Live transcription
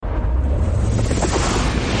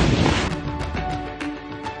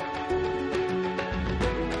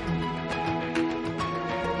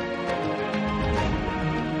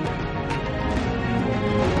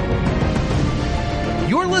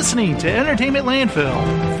listening to Entertainment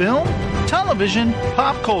Landfill. Film, television,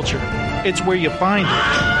 pop culture. It's where you find it.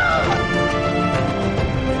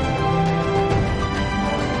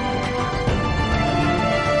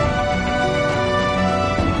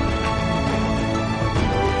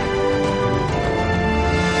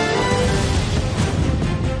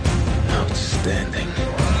 Outstanding.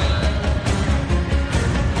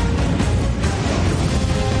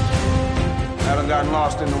 Haven't gotten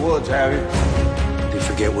lost in the woods, have you? Do you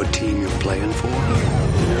forget what team you're playing for?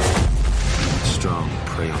 Strong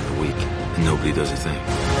prey on the weak, and nobody does a thing.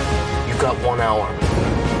 You got 1 hour.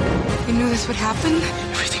 You knew this would happen?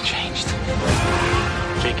 Everything changed.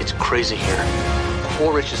 Jake, it's crazy here.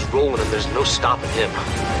 Quaritch is rolling and there's no stopping him.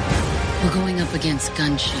 We're going up against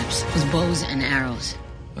gunships with bows and arrows.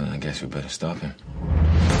 Well, I guess we better stop him.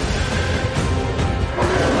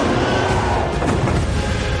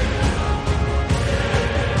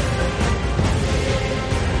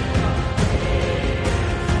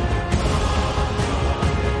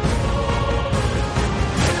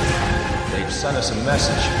 Send us a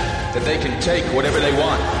message that they can take whatever they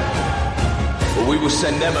want. But we will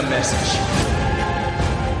send them a message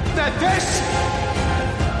that this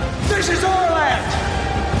is our land.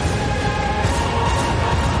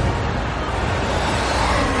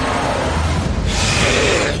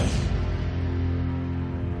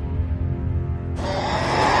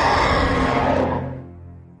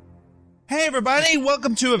 Hey everybody,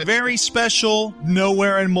 welcome to a very special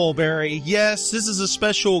Nowhere in Mulberry. Yes, this is a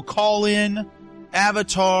special call-in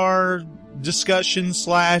Avatar discussion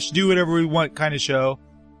 / do whatever we want kind of show.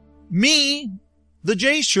 Me, the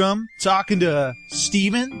J-Strum, talking to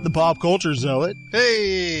Steven, the pop culture zealot.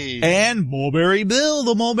 Hey! And Mulberry Bill,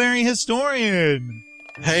 the Mulberry historian.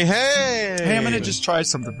 Hey, hey! Hey, I'm gonna just try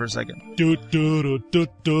something for a second.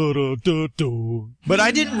 But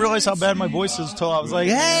I didn't realize how bad my voice is until I was like,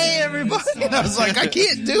 hey, everybody! And I was like, I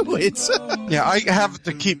can't do it. Yeah, I have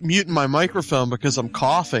to keep muting my microphone because I'm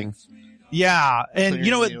coughing. Yeah, and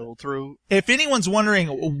you know what? If anyone's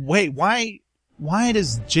wondering, wait, why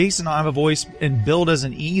does Jason not have a voice and Bill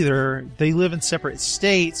doesn't either? They live in separate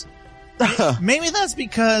states. Maybe that's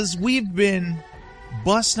because we've been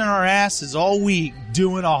busting our asses all week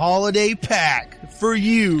doing a holiday pack for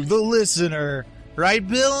you, the listener. Right,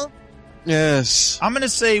 Bill? Yes. I'm going to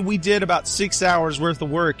say we did about 6 hours worth of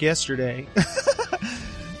work yesterday.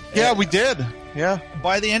 Yeah, we did. Yeah.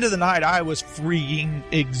 By the end of the night, I was freaking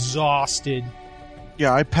exhausted.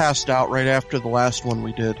 Yeah, I passed out right after the last one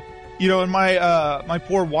we did. You know, and my my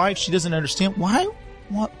poor wife, she doesn't understand. Why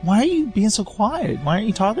are you being so quiet? Why aren't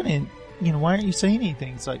you talking? And why aren't you saying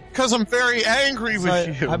anything? It's like, because I'm very angry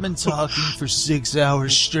with you. I've been talking for 6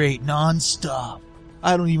 hours straight, nonstop.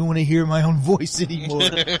 I don't even want to hear my own voice anymore.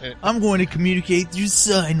 I'm going to communicate through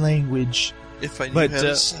sign language. If I knew how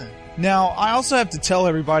to sign. Now, I also have to tell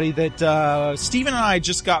everybody that Steven and I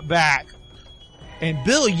just got back. And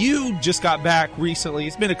Bill, you just got back recently.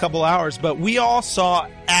 It's been a couple hours, but we all saw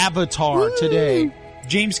Avatar today.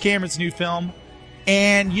 James Cameron's new film.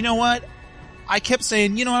 And you know what? I kept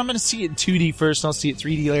saying, I'm going to see it in 2D first and I'll see it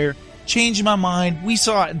 3D later. Changed my mind. We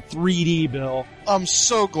saw it in 3D, Bill. I'm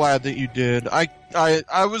so glad that you did. I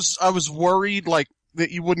was worried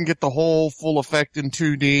that you wouldn't get the whole full effect in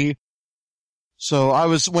 2D.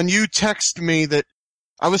 So when you text me that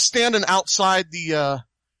I was standing outside the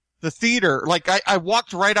theater, I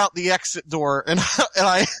walked right out the exit door and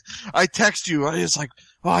I text you. I was like,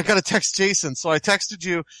 oh, I gotta text Jason. So I texted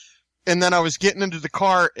you and then I was getting into the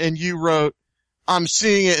car and you wrote, I'm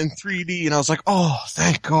seeing it in 3D. And I was like, oh,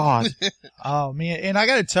 thank God. Oh man. And I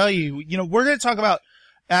gotta tell you, we're going to talk about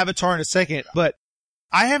Avatar in a second, but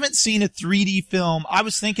I haven't seen a 3D film. I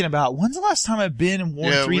was thinking about when's the last time I've been and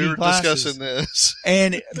worn 3D we were glasses? discussing this.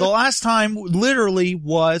 And the last time literally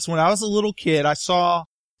was when I was a little kid. I saw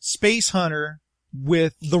Space Hunter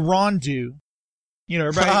with the Rondu.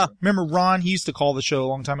 Everybody remember Ron? He used to call the show a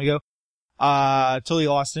long time ago. Till he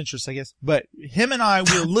lost interest, I guess. But him and I,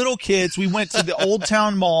 we were little kids. We went to the Old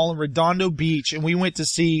Town Mall in Redondo Beach and we went to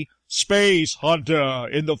see Space Hunter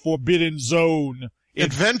in the Forbidden Zone.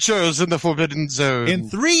 Adventures in the Forbidden Zone. In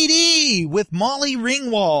 3D with Molly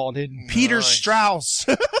Ringwald and Peter Strauss.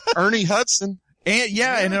 Ernie Hudson. And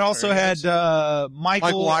and it also had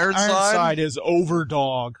Michael Ironside as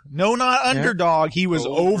Overdog. No, not Underdog. He was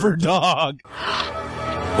Overdog.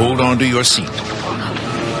 Hold on to your seat.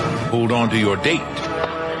 Hold on to your date.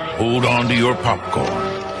 Hold on to your popcorn.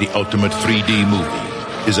 The ultimate 3D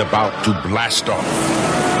movie is about to blast off.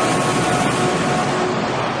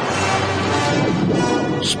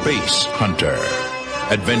 Space Hunter.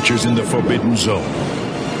 Adventures in the Forbidden Zone.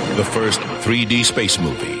 The first 3D space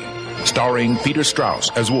movie. starring Peter Strauss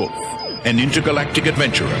as Wolf, an intergalactic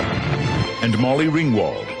adventurer, and Molly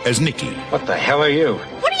Ringwald as Nikki. What the hell are you?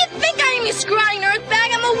 What do you think I am, you scrawny nerd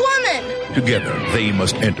bag? I'm a woman! Together, they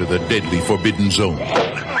must enter the deadly Forbidden Zone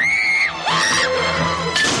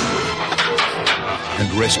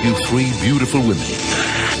and rescue 3 beautiful women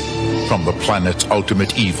from the planet's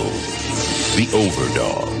ultimate evil, the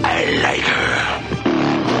Overdog. I like her.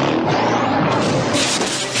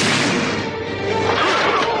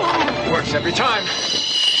 Works every time.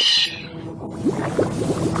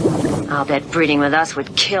 I'll bet breeding with us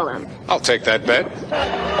would kill him. I'll take that bet.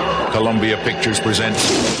 Columbia Pictures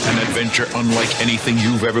presents an adventure unlike anything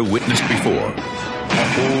you've ever witnessed before. A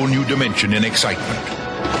whole new dimension in excitement.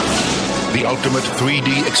 The ultimate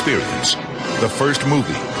 3D experience. The first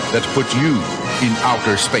movie that puts you in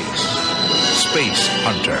outer space. Space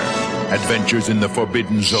Hunter. Adventures in the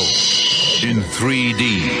Forbidden Zone. In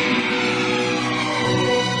 3D.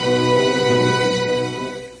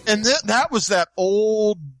 And that was that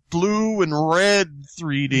old blue and red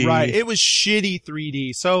 3D. Right. It was shitty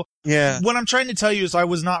 3D. So yeah, what I'm trying to tell you is I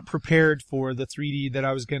was not prepared for the 3D that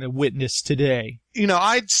I was going to witness today. You know,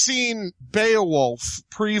 I'd seen Beowulf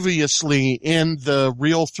previously in the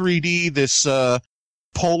real 3D, this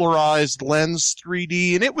polarized lens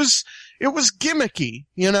 3D, and it was gimmicky,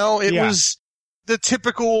 you know, it was the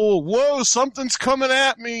typical, whoa, something's coming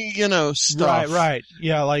at me, you know, stuff. Right.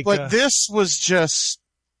 Yeah, like, but this was just,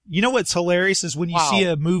 you know what's hilarious is when you see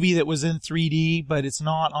a movie that was in 3D, but it's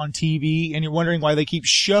not on TV, and you're wondering why they keep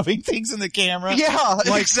shoving things in the camera. Yeah,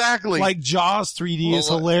 exactly. Like Jaws 3D is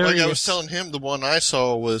hilarious. Like I was telling him, the one I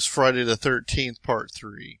saw was Friday the 13th Part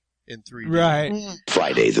 3 in 3D. Right.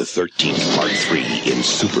 Friday the 13th Part 3 in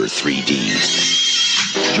Super 3D.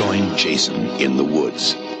 Join Jason in the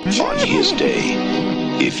woods on his day,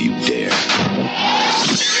 if you dare.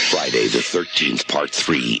 Friday the 13th Part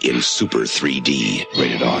 3 in Super 3D.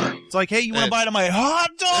 Rated R. It's like, hey, you want to bite of my hot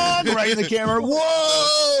dog? Right in the camera.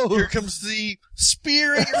 Whoa! Here comes the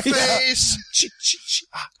spear in your face.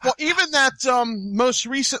 Well, even that, most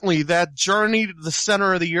recently, that Journey to the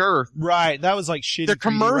Center of the Earth. Right. That was like shitty. The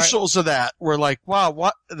commercials of that were like, wow,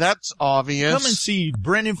 what? That's obvious. Come and see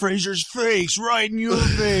Brendan Fraser's face right in your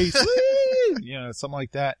face. Woo! Yeah, something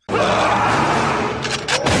like that.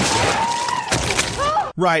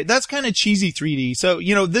 Right. That's kind of cheesy 3D. So,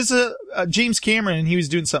 you know, this is James Cameron, he was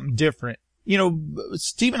doing something different. You know,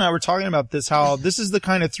 Steve and I were talking about this, how this is the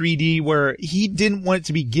kind of 3D where he didn't want it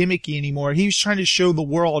to be gimmicky anymore. He was trying to show the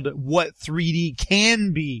world what 3D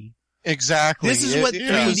can be. Exactly. This is what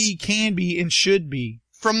 3D can be and should be.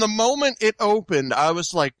 From the moment it opened, I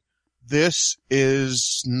was like, this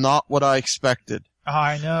is not what I expected.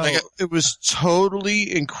 I know. Like, it was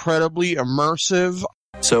totally, incredibly immersive.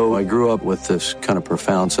 So I grew up with this kind of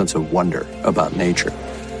profound sense of wonder about nature.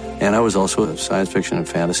 And I was also a science fiction and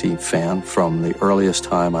fantasy fan from the earliest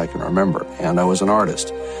time I can remember. And I was an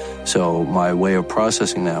artist. So my way of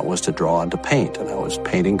processing that was to draw and to paint. And I was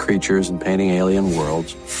painting creatures and painting alien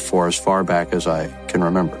worlds for as far back as I can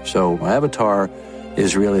remember. So my Avatar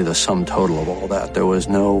is really the sum total of all that. There was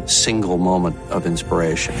no single moment of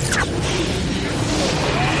inspiration.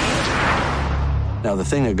 Now, the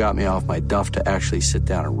thing that got me off my duff to actually sit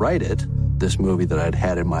down and write it, this movie that I'd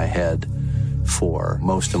had in my head for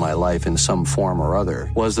most of my life in some form or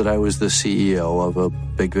other, was that I was the CEO of a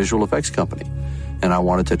big visual effects company. And I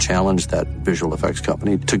wanted to challenge that visual effects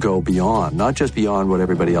company to go beyond, not just beyond what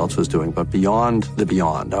everybody else was doing, but beyond the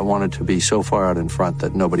beyond. I wanted to be so far out in front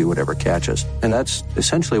that nobody would ever catch us. And that's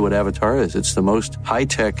essentially what Avatar is. It's the most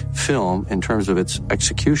high-tech film in terms of its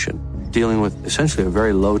execution, dealing with essentially a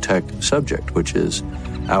very low-tech subject, which is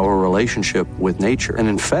our relationship with nature. And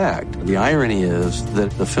in fact, the irony is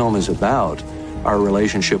that the film is about our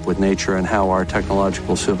relationship with nature and how our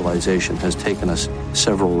technological civilization has taken us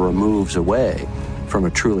several removes away from a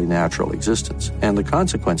truly natural existence, and the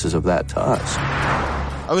consequences of that to us.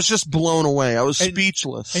 I was just blown away. I was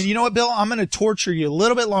speechless. And you know what, Bill? I'm going to torture you a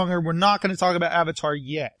little bit longer. We're not going to talk about Avatar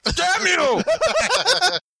yet. Damn you!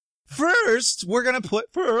 First, we're going to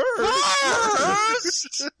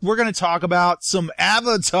we're going to talk about some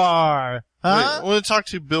Avatar. Huh? Wait, I want to talk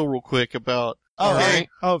to Bill real quick about... Oh, right.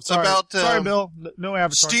 Oh, sorry. Sorry, Bill. No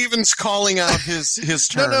Avatar. Steven's calling out his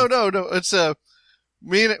turn. No. It's,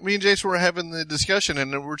 me and Jason were having the discussion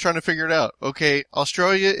and we're trying to figure it out. Okay,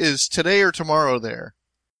 Australia is today or tomorrow there?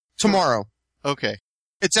 Tomorrow. Okay.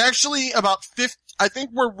 It's actually about 50, I think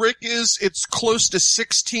where Rick is, it's close to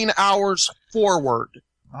 16 hours forward.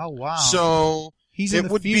 Oh, wow. So it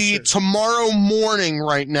would be tomorrow morning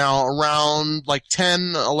right now around like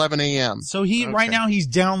 10, 11 a.m. So right now he's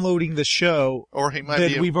downloading the show or he might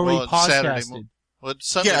that we've already podcasted.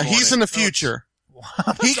 Yeah, he's in the future.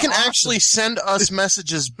 He can actually send us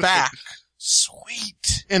messages back.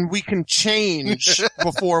 Sweet. And we can change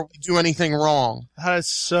before we do anything wrong. That is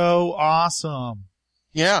so awesome.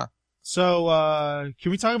 Yeah. So,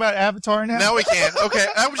 can we talk about Avatar now? Now we can. Okay.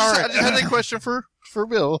 I just had a question for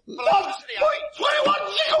Bill. 21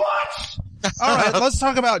 gigawatts! All right, let's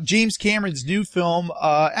talk about James Cameron's new film,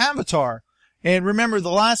 Avatar. And remember,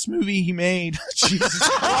 the last movie he made, Jesus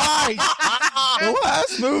Christ, the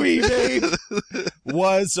last movie he made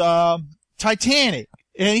was Titanic.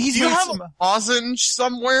 And he's Do you made have some a lozenge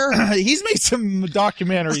somewhere? he's made some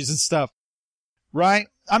documentaries and stuff, right?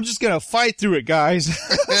 I'm just gonna fight through it, guys.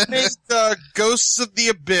 Made Ghosts of the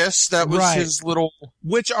Abyss. That was Right. his little.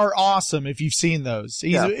 Which are awesome if you've seen those.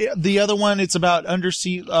 Yeah. The other one, it's about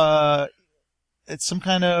undersea, it's some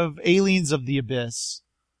kind of aliens of the abyss,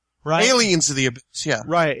 right? Aliens of the Abyss, yeah.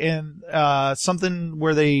 Right. And, something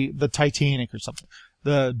where the Titanic or something.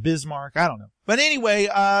 The Bismarck, I don't know. But anyway,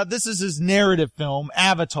 this is his narrative film,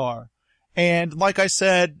 Avatar. And like I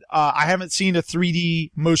said, I haven't seen a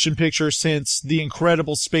 3D motion picture since The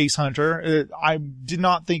Incredible Space Hunter. I did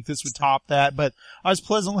not think this would top that, but I was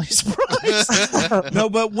pleasantly surprised. No,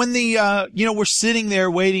 but when we're sitting there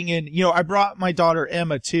waiting and, I brought my daughter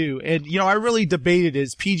Emma too. And, I really debated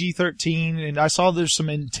it's PG-13 and I saw there's some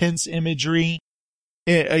intense imagery,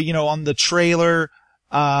 on the trailer.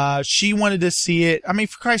 She wanted to see it. I mean,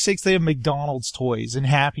 for Christ's sakes, they have McDonald's toys and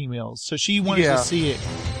Happy Meals. So she wanted to see it.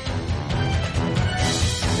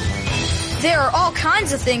 There are all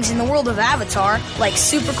kinds of things in the world of Avatar, like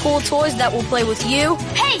super cool toys that will play with you.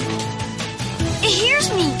 Hey! It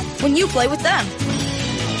hears me! When you play with them.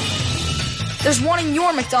 There's one in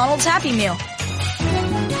your McDonald's Happy Meal.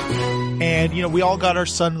 And, we all got our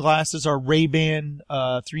sunglasses, our Ray-Ban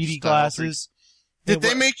 3D glasses. Did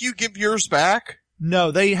they make you give yours back?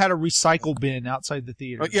 No, they had a recycle bin outside the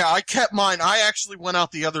theater. Yeah, I kept mine. I actually went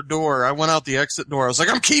out the other door. I went out the exit door. I was like,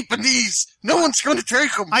 I'm keeping these. No one's going to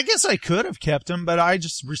take them. I guess I could have kept them, but I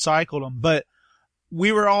just recycled them. But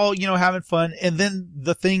we were all, having fun. And then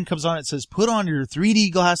the thing comes on. It says, put on your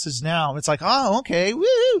 3D glasses now. It's like, oh, okay. Woo.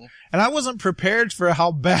 And I wasn't prepared for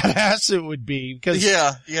how badass it would be because,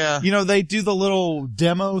 yeah. They do the little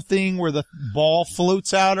demo thing where the ball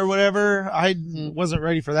floats out or whatever. I wasn't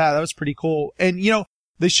ready for that. That was pretty cool. And,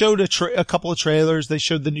 they showed a couple of trailers. They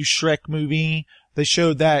showed the new Shrek movie. They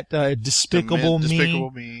showed that, Despicable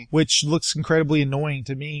Me, which looks incredibly annoying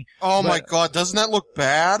to me. Oh my God. Doesn't that look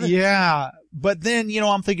bad? Yeah. But then,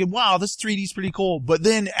 I'm thinking, wow, this 3D is pretty cool. But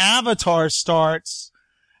then Avatar starts.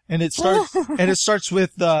 And it starts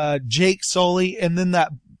with, Jake Sully and then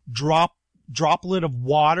that droplet of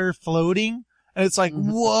water floating. And it's like,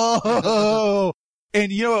 whoa.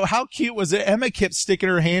 And how cute was it? Emma kept sticking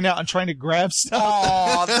her hand out and trying to grab stuff.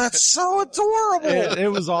 Oh, that's so adorable.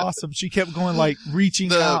 It was awesome. She kept going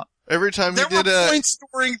reaching out. Every time there were points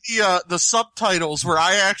during the subtitles where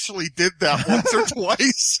I actually did that once or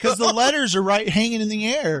twice. Because the letters are hanging in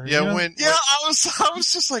the air. Yeah, I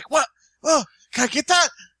was just like, what? Oh, can I get that?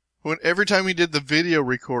 Every time he did the video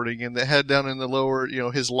recording and they had down in the lower,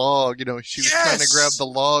 his log, she was trying to grab the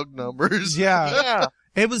log numbers. Yeah.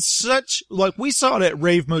 It was we saw it at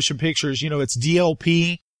Rave Motion Pictures, it's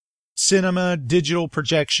DLP, cinema, digital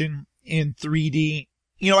projection in 3D.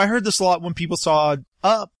 I heard this a lot when people saw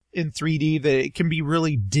Up in 3D that it can be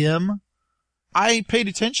really dim. I paid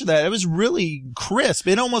attention to that. It was really crisp.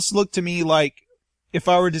 It almost looked to me like if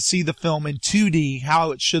I were to see the film in 2D,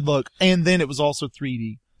 how it should look. And then it was also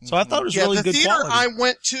 3D. So I thought it was really good quality. The theater I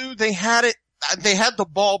went to, they had the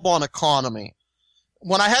bulb on economy.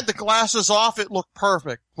 When I had the glasses off, it looked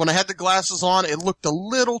perfect. When I had the glasses on, it looked a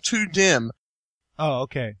little too dim. Oh,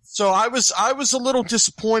 okay. So I was a little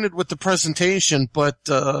disappointed with the presentation, but,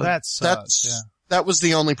 that sucks, that was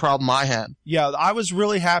the only problem I had. Yeah, I was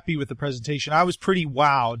really happy with the presentation. I was pretty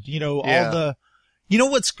wowed. All the,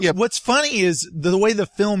 what's funny is the way the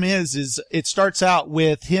film is it starts out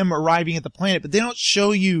with him arriving at the planet, but they don't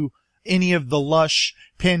show you any of the lush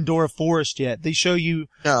Pandora forest yet. They show you,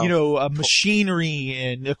 machinery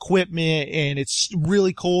and equipment, and it's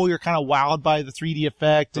really cool. You're kind of wowed by the 3D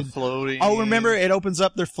effect. The floating. Oh, remember, it opens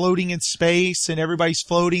up, they're floating in space, and everybody's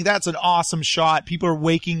floating. That's an awesome shot. People are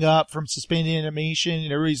waking up from suspended animation,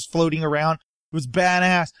 and everybody's floating around. It was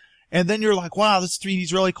badass. And then you're like, wow, this 3D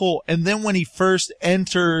is really cool. And then when he first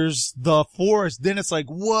enters the forest, then it's like,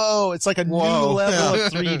 whoa, it's like a new level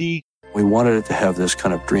of 3D. We wanted it to have this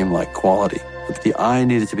kind of dreamlike quality, but the eye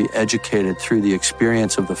needed to be educated through the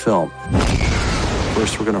experience of the film.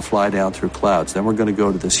 First, we're going to fly down through clouds. Then we're going to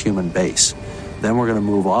go to this human base. Then we're going to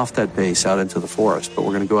move off that base out into the forest, but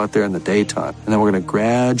we're going to go out there in the daytime. And then we're going to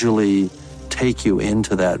gradually take you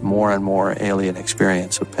into that more and more alien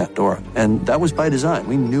experience of Pandora. And that was by design.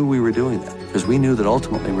 We knew we were doing that because we knew that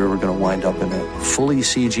ultimately we were going to wind up in a fully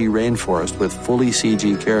CG rainforest with fully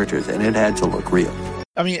CG characters, and it had to look real.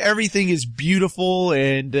 I mean, everything is beautiful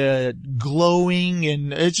and glowing,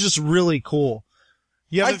 and it's just really cool.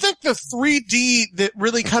 Yeah, I think the 3D that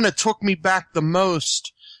really kind of took me aback the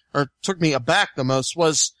most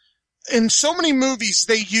was in so many movies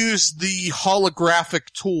they use the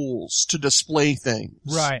holographic tools to display things.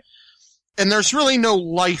 Right. And there's really no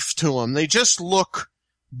life to them. They just look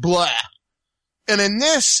blah. And in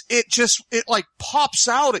this, it like pops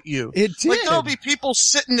out at you. It did. Like there'll be people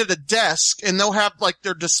sitting at a desk and they'll have like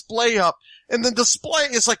their display up and the display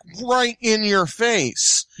is like right in your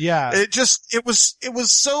face. Yeah. It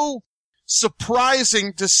was so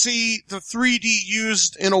surprising to see the 3D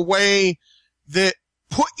used in a way that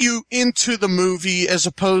put you into the movie as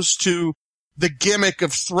opposed to the gimmick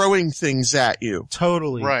of throwing things at you.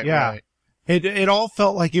 Totally. Right. Yeah. Right. It all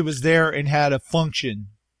felt like it was there and had a function.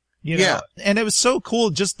 You know? Yeah. And it was so cool,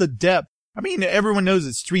 just the depth. I mean, everyone knows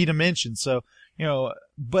it's 3 dimensions, so, you know,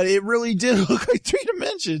 but it really did look like 3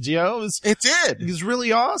 dimensions, you know? It did. It was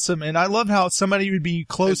really awesome. And I loved how somebody would be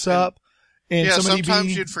close up. And yeah, somebody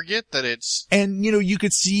sometimes you'd forget that it's... And, you know, you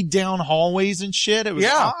could see down hallways and shit. It was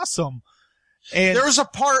awesome. And there was a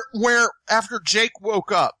part where after Jake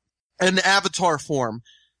woke up in Avatar form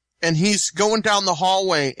and he's going down the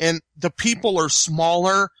hallway and the people are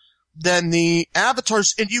smaller than the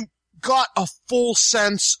avatars and you got a full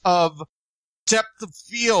sense of depth of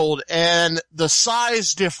field and the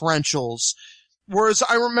size differentials. Whereas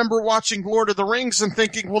I remember watching Lord of the Rings and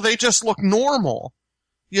thinking, well, they just look normal.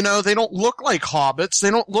 You know, they don't look like hobbits.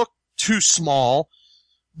 They don't look too small.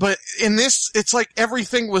 But in this, it's like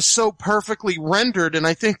everything was so perfectly rendered, and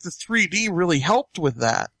I think the 3D really helped with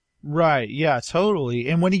that. Right, yeah, totally.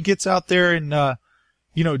 And when he gets out there and,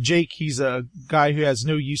 you know, Jake, he's a guy who has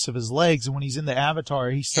no use of his legs, and when he's in the Avatar,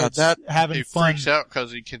 he starts having fun. He freaks out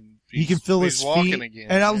because he can feel his walking feet. again.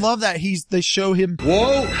 And I love that they show him.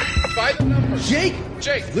 Whoa! By the number. Jake,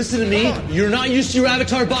 listen to me. You're not used to your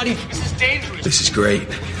Avatar body. This is dangerous. This is great.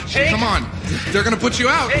 Jake, come on. They're gonna put you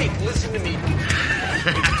out. Jake, listen to me.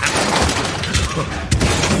 Sit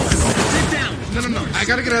down. No. I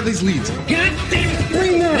gotta get out of these leads. God damn it!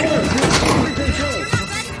 Bring that!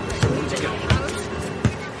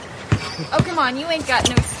 Oh, come on. You ain't got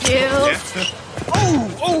no skills. Yeah.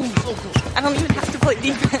 Oh. I don't even have to play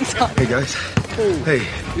defense on Hey, guys. Hey.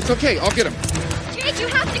 It's okay. I'll get him. Jake, you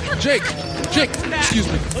have to come Jake, excuse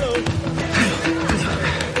me.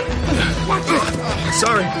 Watch it.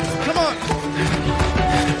 Sorry. Come on.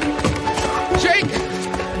 Jake,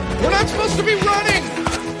 we're not supposed to be running.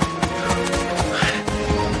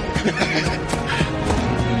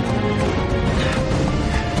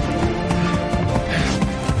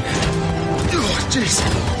 Oh, jeez.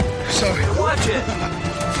 Sorry. Watch it.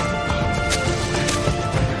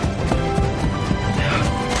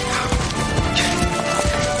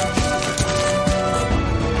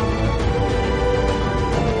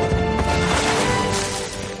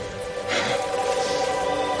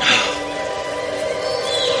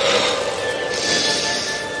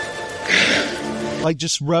 Like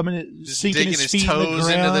just rubbing it, sinking digging his his feet in the toes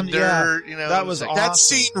ground. into the dirt, Yeah, you know, that was awesome. That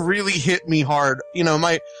scene really hit me hard. You know,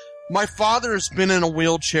 my father's been in a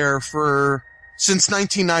wheelchair since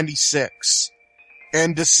 1996.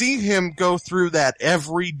 And to see him go through that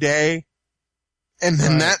every day, and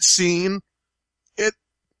then that scene, it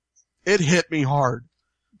hit me hard.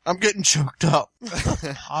 I'm getting choked up.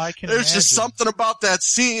 I can There's just imagine. something about that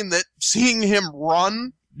scene that seeing him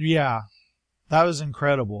run. Yeah, that was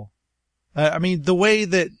incredible. I mean, the way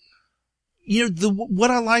that, you know,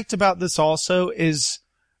 what I liked about this also is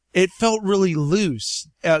it felt really loose,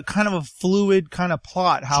 kind of a fluid kind of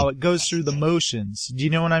plot, how it goes through the motions. Do you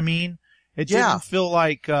know what I mean? It didn't feel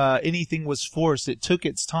like anything was forced. It took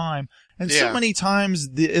its time. And so many times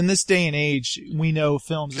in this day and age, we know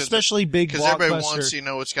films, especially big blockbuster. Because everybody wants, you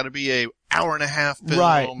know, it's got to be a hour and a half film.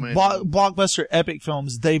 Right. And Blockbuster epic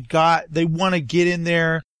films, they want to get in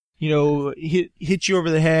there, you know, hit you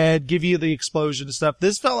over the head, give you the explosion and stuff.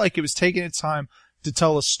 This felt like it was taking its time to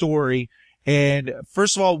tell a story. And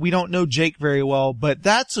first of all, we don't know Jake very well, but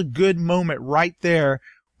that's a good moment right there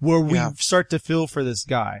where we start to feel for this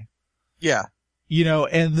guy. Yeah. You know,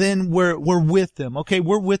 and then we're with him. Okay,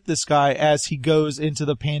 we're with this guy as he goes into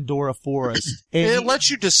the Pandora forest. And it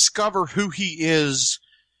lets you discover who he is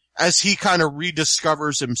as he kind of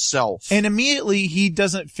rediscovers himself. And immediately he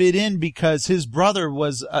doesn't fit in because his brother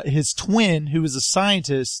was his twin, who was a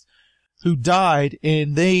scientist who died,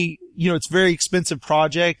 and it's a very expensive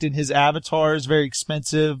project and his avatar is very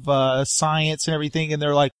expensive, science and everything. And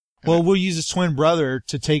they're like, well, we'll use his twin brother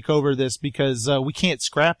to take over this because, we can't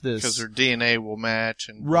scrap this. Because their DNA will match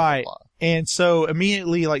and right. blah, blah, blah. And so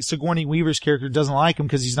immediately, like, Sigourney Weaver's character doesn't like him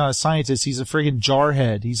because he's not a scientist. He's a friggin'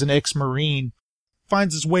 jarhead. He's an ex-Marine.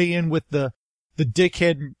 Finds his way in with the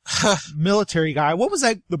dickhead military guy. What was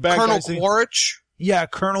that? The bad guy. Colonel Quaritch? Yeah,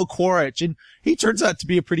 Colonel Quaritch. And he turns out to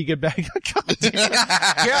be a pretty good bad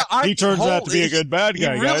guy. He turns out to be a good bad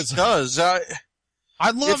guy, he really guys. does. I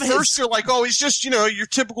love At first you're like, oh, he's just, your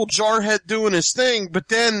typical jarhead doing his thing. But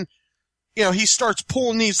then, he starts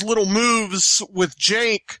pulling these little moves with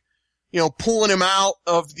Jake, pulling him out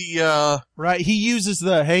of the, Right. He uses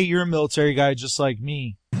the, hey, you're a military guy just like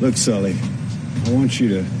me. Look, Sully, I want you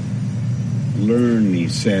to learn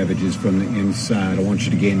these savages from the inside. I want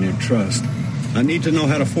you to gain their trust. I need to know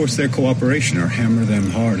how to force their cooperation or hammer them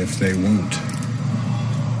hard if they won't.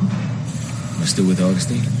 I'm still with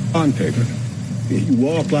Augustine? On paper. You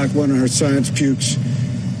walk like one of her science pukes.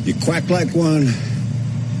 You quack like one.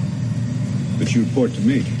 But you report to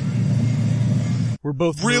me. We're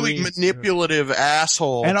both really manipulative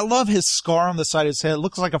asshole. And I love his scar on the side of his head. It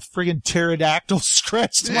looks like a friggin' pterodactyl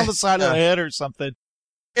scratched him on the side of the head or something.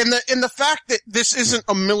 And the fact that this isn't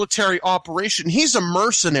a military operation, he's a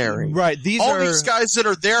mercenary. Right. All these guys that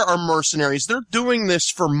are there are mercenaries. They're doing this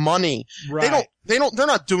for money. Right. They're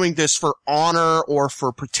not doing this for honor or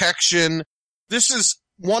for protection. This is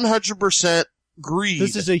 100% greed.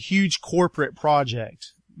 This is a huge corporate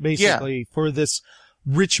project, basically, for this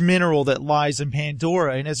rich mineral that lies in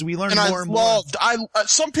Pandora. And as we learn more and more.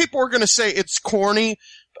 Some people are going to say it's corny,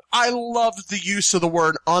 but I loved the use of the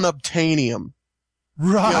word unobtainium.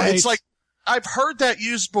 Right. It's like, I've heard that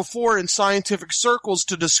used before in scientific circles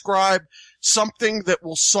to describe something that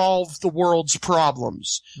will solve the world's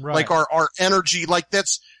problems. Right. Like our energy, like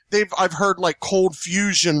I've heard like cold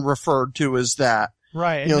fusion referred to as that.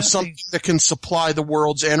 Right. Something that can supply the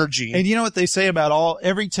world's energy. And you know what they say about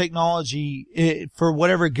every technology, for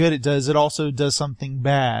whatever good it does, it also does something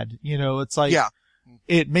bad. It's like,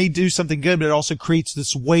 it may do something good, but it also creates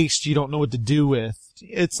this waste you don't know what to do with.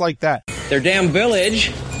 It's like that. Their damn village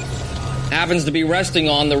happens to be resting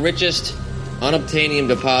on the richest unobtainium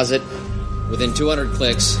deposit within 200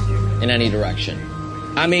 clicks in any direction.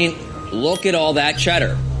 I mean, look at all that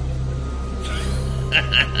cheddar.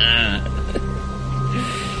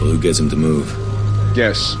 Well, who gets them to move?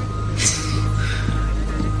 Yes.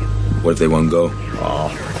 What if they won't go?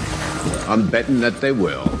 Oh, I'm betting that they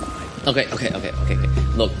will. Okay.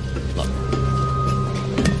 Look.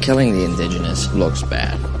 Killing the indigenous looks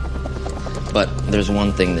bad. But there's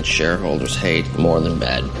one thing that shareholders hate more than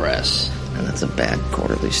bad press, and that's a bad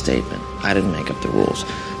quarterly statement. I didn't make up the rules.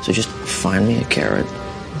 So just find me a carrot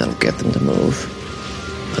that'll get them to move.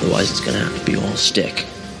 Otherwise, it's going to have to be all stick.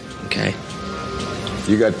 Okay?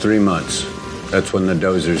 You got 3 months. That's when the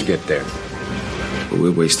dozers get there. But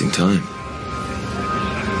we're wasting time.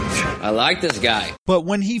 I like this guy. But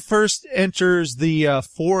when he first enters the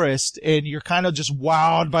forest and you're kind of just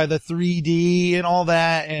wowed by the 3D and all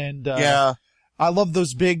that, and I love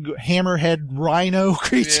those big hammerhead rhino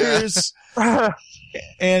creatures. Yeah.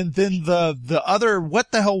 And then the other,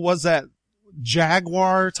 what the hell was that?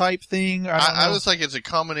 Jaguar type thing? I was like, it's a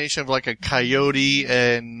combination of like a coyote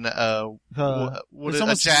and what is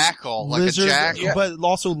a jackal, lizard, like a jackal, but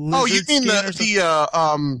also lizard. Oh, you mean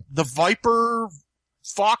the viper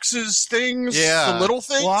foxes things? Yeah, the little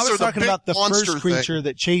things. Well, I was or talking about the first creature thing?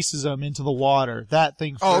 that chases them into the water. That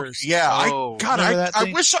thing first. Oh, yeah.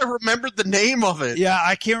 I wish I remembered the name of it. Yeah,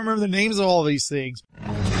 I can't remember the names of all these things.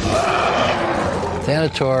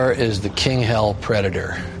 Thanator is the king hell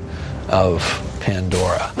predator of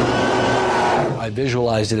Pandora. I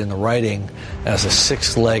visualized it in the writing as a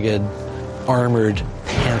 6-legged, armored,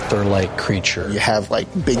 panther-like creature. You have like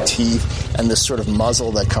big teeth and this sort of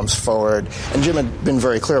muzzle that comes forward. And Jim had been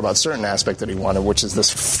very clear about a certain aspect that he wanted, which is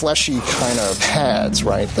this fleshy kind of pads,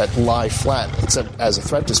 right, that lie flat, except as a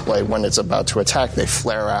threat display. When it's about to attack, they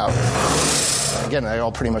flare out. Again, that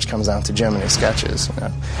all pretty much comes down to Jim and his sketches.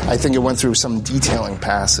 I think it went through some detailing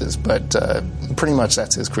passes, but pretty much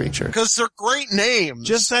that's his creature. Because they're great names.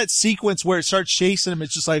 Just that sequence where it starts chasing him,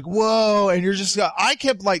 it's just like, whoa, and you're just, I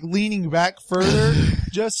kept like leaning back further,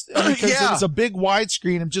 just because it was a big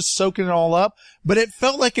widescreen, I'm just soaking it all up, but it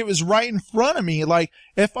felt like it was right in front of me. Like,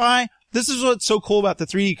 this is what's so cool about the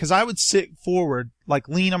 3D, because I would sit forward, like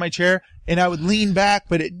lean on my chair, and I would lean back,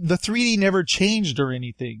 but the 3D never changed or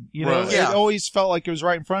anything. It always felt like it was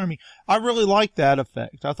right in front of me. I really liked that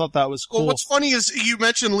effect. I thought that was cool. Well, what's funny is you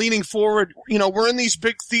mentioned leaning forward. We're in these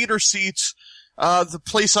big theater seats, The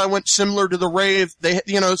place I went, similar to the rave,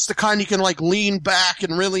 it's the kind you can like lean back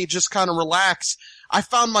and really just kind of relax. I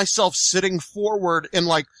found myself sitting forward and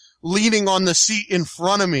like leaning on the seat in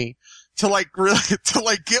front of me to like really, to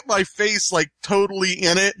like get my face like totally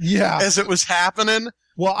in it. Yeah. As it was happening.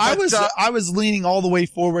 Well, I was leaning all the way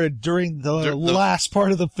forward during the last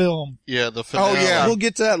part of the film. Yeah, the finale. Oh yeah. We'll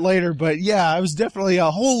get to that later, but yeah, I was definitely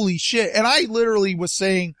holy shit. And I literally was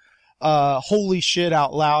saying, holy shit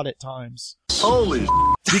out loud at times. Holy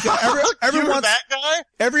Because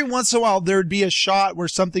every once in a while there'd be a shot where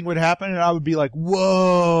something would happen and I would be like,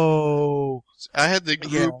 whoa. I had the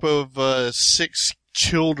group of 6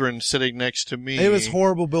 children sitting next to me. It was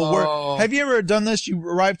horrible, Bill. Have you ever done this? You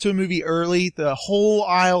arrive to a movie early, the whole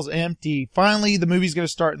aisle's empty. Finally, the movie's going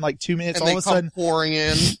to start in like 2 minutes. And all of a sudden, pouring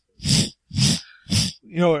in. It's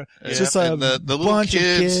just a the bunch little of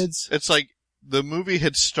kids. It's like the movie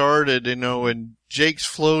had started, and Jake's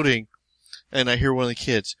floating, and I hear one of the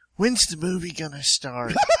kids, "When's the movie gonna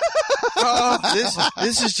start?"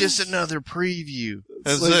 This is just another preview.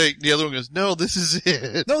 And the other one goes, "No, this is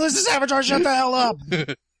it. No, this is Avatar. Shut the hell up."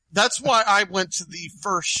 That's why I went to the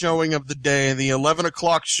first showing of the day, the 11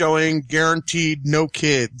 o'clock showing, guaranteed no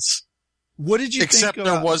kids. What did you Except think?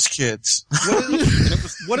 there was kids.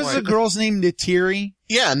 What is the girl's name? Natiri?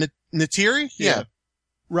 Yeah, Natiri? Yeah.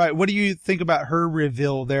 Right. What do you think about her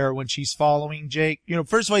reveal there when she's following Jake?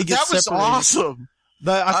 First of all, he gets that was separated. awesome.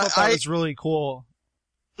 I thought that was really cool.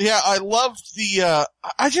 Yeah, I loved the,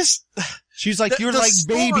 she's like, you're like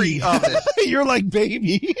baby. Of it. You're like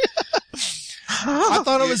baby. I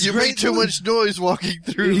thought it was you great. made too much noise walking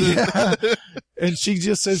through And she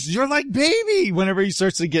just says, you're like baby, whenever he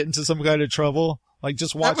starts to get into some kind of trouble. Like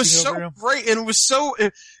just watching that was over so him. great, and it was so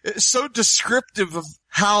descriptive of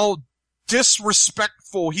how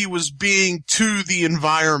disrespectful he was being to the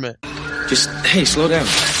environment. Hey, slow down.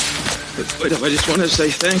 Wait, I just want to say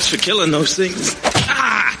thanks for killing those things.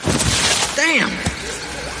 Ah! Damn!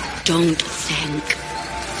 Don't thank.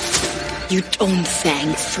 You don't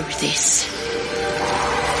thank for this.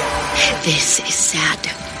 This is sad.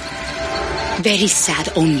 Very sad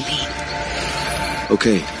only.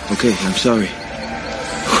 Okay, I'm sorry.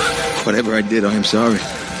 Whatever I did, I am sorry.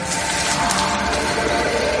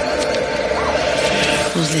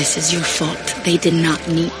 Well, this is your fault. They did not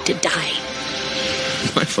need to die.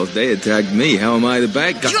 My fault. They attacked me. How am I the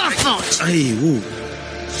bad guy? Your fault! Hey, woo.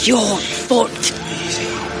 Your fault.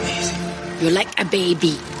 You're like a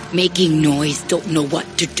baby, making noise, don't know what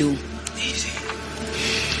to do.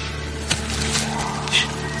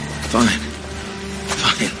 Fine.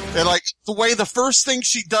 And like the way the first thing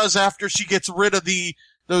she does after she gets rid of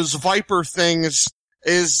those viper things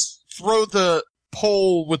is throw the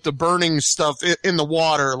pole with the burning stuff in the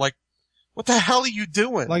water. Like, what the hell are you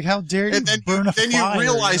doing? Like, how dare you burn a fire? Then you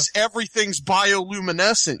realize everything's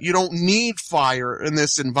bioluminescent. You don't need fire in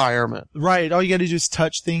this environment. Right. All you gotta do is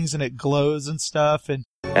touch things and it glows and stuff. And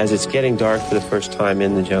as it's getting dark for the first time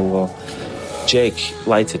in the jungle, Jake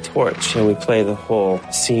lights a torch, and we play the whole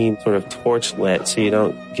scene sort of torch lit, so you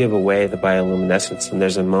don't give away the bioluminescence. And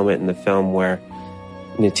there's a moment in the film where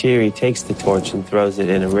Natiri takes the torch and throws it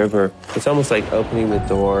in a river. It's almost like opening the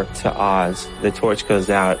door to Oz. The torch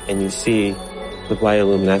goes out, and you see the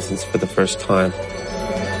bioluminescence for the first time.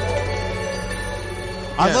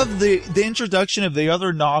 I love the introduction of the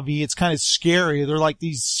other Na'vi. It's kind of scary. They're like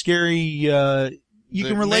these scary, you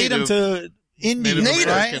can relate them to Indians,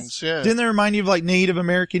 right? Yeah. Didn't they remind you of like Native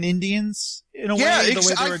American Indians in a way? The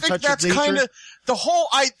way they were I in think touch that's with nature? kind of the whole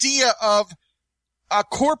idea of a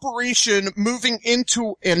corporation moving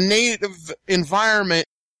into a native environment,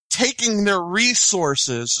 taking their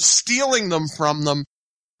resources, stealing them from them,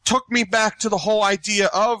 took me back to the whole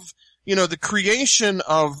idea of, the creation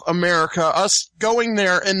of America, us going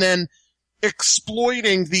there and then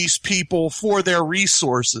exploiting these people for their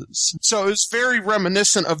resources. So it was very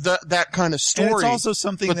reminiscent of that kind of story. And it's also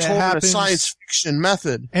something but that told in a happens science fiction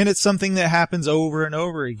method. And it's something that happens over and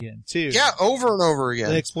over again, too. Yeah, over and over again.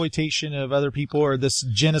 The exploitation of other people, or this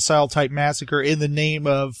genocidal type massacre in the name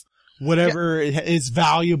of whatever is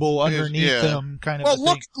valuable underneath them, kind of a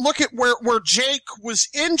thing. Look at where Jake was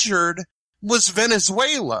injured was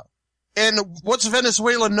Venezuela. And what's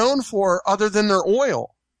Venezuela known for other than their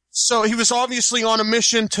oil? So he was obviously on a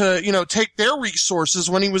mission to, take their resources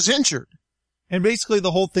when he was injured. And basically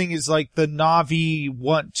the whole thing is like the Na'vi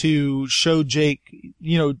want to show Jake,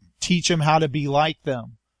 teach him how to be like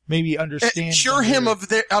them. Maybe understand. Cure him of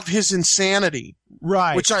his insanity.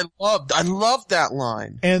 Right. Which I loved. I loved that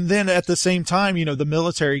line. And then at the same time, the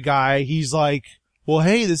military guy, he's like, well,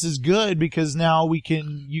 hey, this is good because now we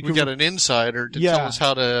got an insider to tell us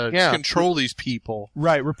how to control these people.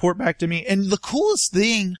 Right. Report back to me. And the coolest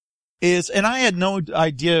thing is, and I had no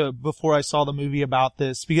idea before I saw the movie about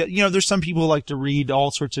this because, there's some people who like to read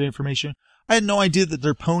all sorts of information. I had no idea that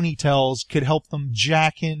their ponytails could help them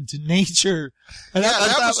jack into nature. And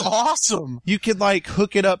that was awesome. You could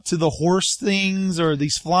hook it up to the horse things or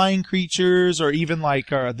these flying creatures or even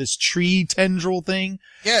this tree tendril thing.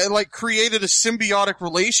 Yeah, it created a symbiotic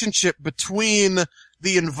relationship between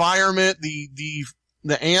the environment, the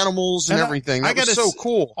animals and everything. That was so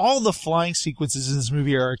cool. All the flying sequences in this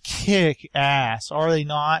movie are kick ass, are they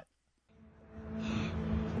not?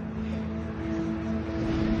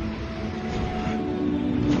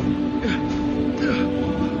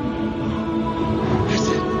 That's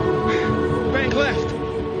it. Bank left.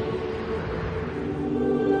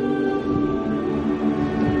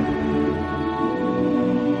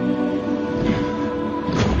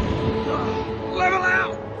 Level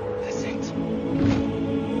out. That's it.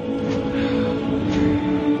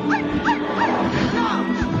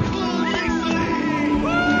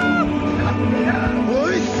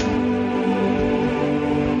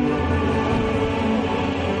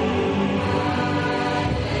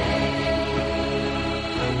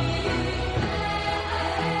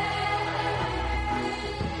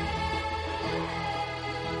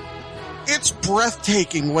 It's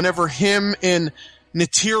breathtaking whenever him and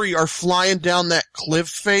Neytiri are flying down that cliff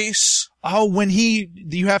face. Oh, when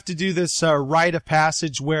you have to do this rite of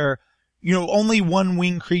passage where, only one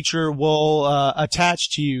winged creature will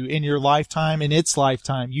attach to you in your lifetime, in its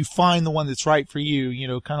lifetime. You find the one that's right for you,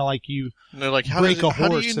 kind of like you and they're like, how break a horse. How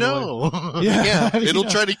do you know? Yeah, it'll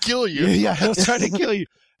try to kill you. Yeah, it'll try to kill you.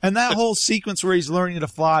 And that whole sequence where he's learning to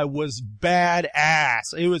fly was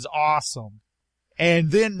badass. It was awesome.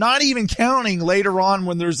 And then not even counting later on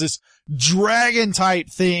when there's this dragon type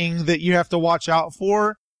thing that you have to watch out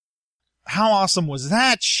for. How awesome was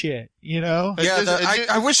that shit, Yeah,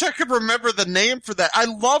 I wish I could remember the name for that. I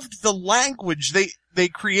loved the language they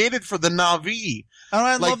created for the Na'vi. And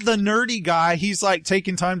I love the nerdy guy. He's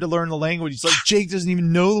taking time to learn the language. He's Jake doesn't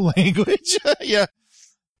even know the language. Yeah.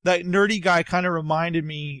 That nerdy guy kind of reminded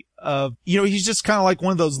me of, he's just kind of like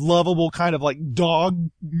one of those lovable kind of dog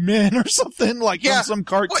men or something, from some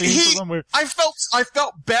cartoon somewhere. I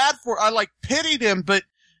felt bad I pitied him, but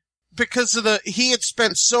because he had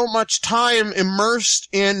spent so much time immersed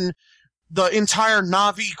in the entire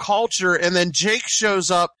Na'vi culture, and then Jake shows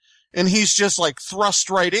up and he's just thrust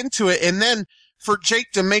right into it. And then for Jake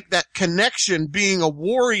to make that connection, being a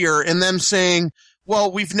warrior, and them saying,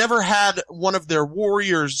 well, we've never had one of their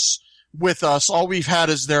warriors with us. All we've had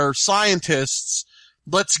is their scientists.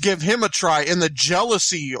 Let's give him a try. And the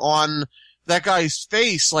jealousy on that guy's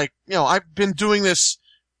face, I've been doing this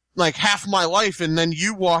half my life, and then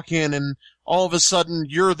you walk in and all of a sudden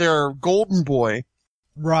you're their golden boy.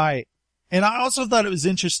 Right. And I also thought it was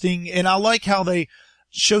interesting, and I like how they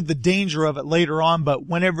showed the danger of it later on, but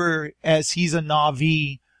whenever, as he's a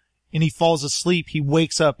Na'vi, and he falls asleep, he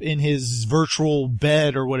wakes up in his virtual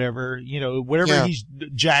bed or whatever, he's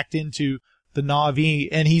jacked into the Na'vi,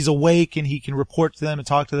 and he's awake and he can report to them and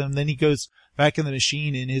talk to them. And then he goes back in the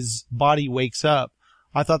machine and his body wakes up.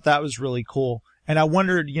 I thought that was really cool. And I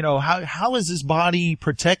wondered, how is his body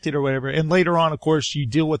protected or whatever? And later on, of course, you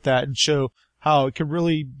deal with that and show how it can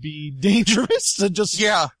really be dangerous to just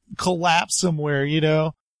collapse somewhere,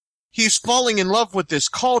 He's falling in love with this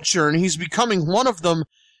culture and he's becoming one of them.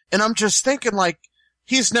 And I'm just thinking,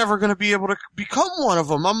 he's never going to be able to become one of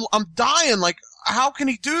them. I'm dying. How can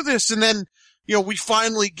he do this? And then, we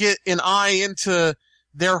finally get an eye into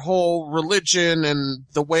their whole religion and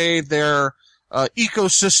the way their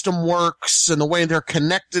ecosystem works and the way they're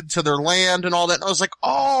connected to their land and all that. And I was like,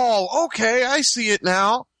 oh, okay, I see it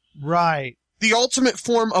now. Right. The ultimate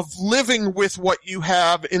form of living with what you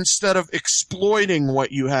have instead of exploiting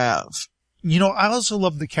what you have. I also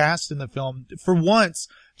love the cast in the film. For once,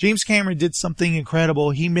 James Cameron did something incredible.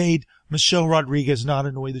 He made Michelle Rodriguez not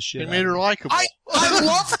annoy the shit. He made her likable. I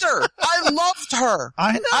loved her. I loved her.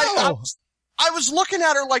 I know. I was looking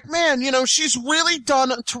at her man, she's really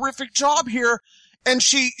done a terrific job here. And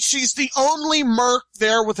she's the only merc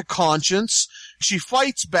there with a conscience. She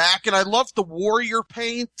fights back, and I loved the warrior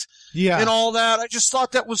paint and all that. I just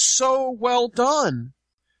thought that was so well done.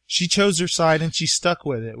 She chose her side and she stuck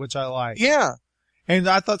with it, which I like. Yeah. And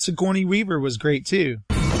I thought Sigourney Weaver was great too.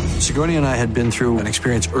 Sigourney and I had been through an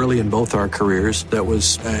experience early in both our careers that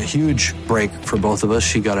was a huge break for both of us.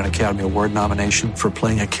 She got an Academy Award nomination for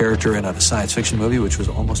playing a character in a science fiction movie, which was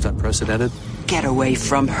almost unprecedented. Get away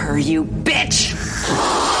from her, you bitch!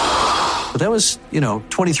 But that was,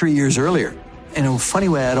 23 years earlier. In a funny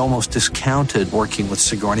way, I'd almost discounted working with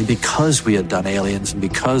Sigourney because we had done Aliens and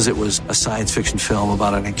because it was a science fiction film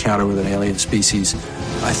about an encounter with an alien species.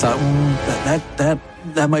 I thought,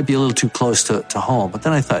 that might be a little too close to home. But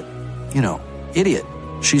then I thought, idiot.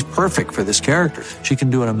 She's perfect for this character. She can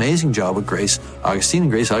do an amazing job with Grace Augustine,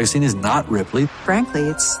 and Grace Augustine is not Ripley. Frankly,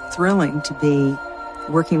 it's thrilling to be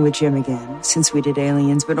working with Jim again since we did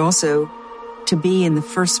Aliens, but also to be in the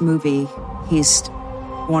first movie he's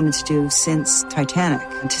wanted to do since Titanic,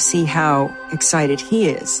 and to see how excited he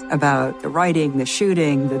is about the writing, the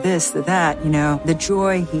shooting, the this, the that, the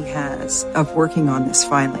joy he has of working on this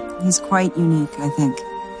finally. He's quite unique, I think.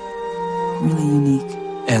 Really unique.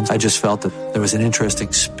 And I just felt that there was an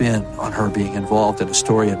interesting spin on her being involved in a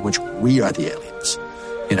story in which we are the aliens.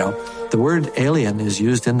 The word alien is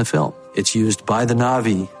used in the film. It's used by the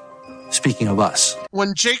Na'vi, speaking of us.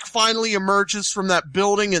 When Jake finally emerges from that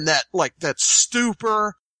building and that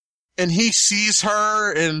stupor, and he sees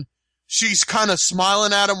her and she's kind of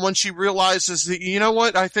smiling at him when she realizes that, you know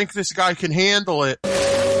what, I think this guy can handle it.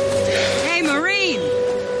 Hey, Marine!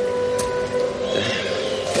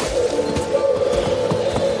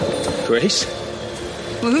 Grace?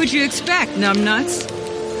 Well, who'd you expect, numbnuts?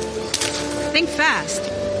 Think fast.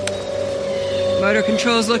 Motor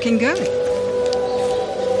control's looking good.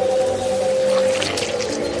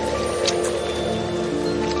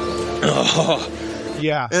 Oh.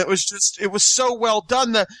 Yeah. And it was so well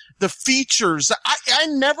done. The features, I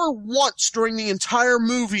never once during the entire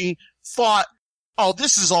movie thought, oh,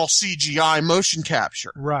 this is all CGI motion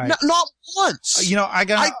capture. Right. Not once.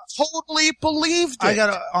 I totally believed it. I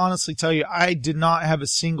gotta honestly tell you, I did not have a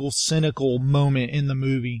single cynical moment in the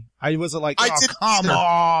movie. I wasn't like, come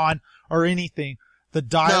on, or anything. The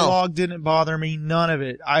dialogue didn't bother me, none of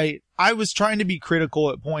it. I was trying to be critical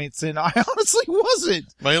at points, and I honestly wasn't.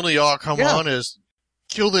 My only come on is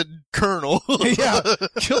kill the colonel. Yeah,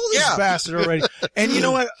 kill this bastard already. And you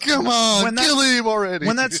know what? Come on, kill him already.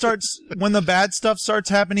 When the bad stuff starts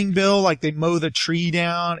happening, Bill, like they mow the tree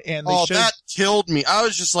down and they that killed me. I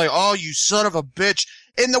was just like, oh, you son of a bitch.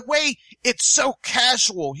 And the way it's so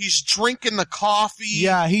casual. He's drinking the coffee.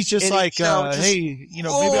 Yeah, he's just like, hey, maybe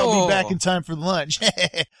I'll be back in time for lunch.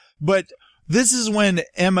 But this is when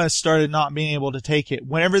Emma started not being able to take it.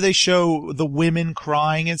 Whenever they show the women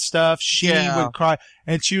crying and stuff, she would cry,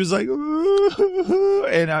 and she was like, ooh,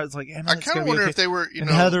 and I was like, Emma, I kind of wonder if they were, and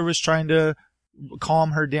Heather was trying to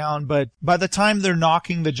calm her down, but by the time they're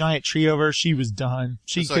knocking the giant tree over, she was done.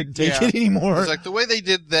 She couldn't take it anymore. It's like the way they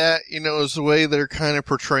did that, is the way they're kind of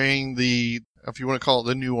portraying if you want to call it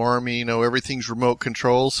the new army, everything's remote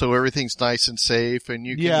control, so everything's nice and safe, and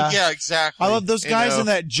you can... Yeah, exactly. I love those guys in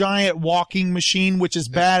that giant walking machine, which is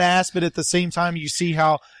badass, but at the same time, you see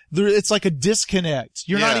how it's like a disconnect.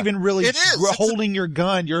 You're not even really holding your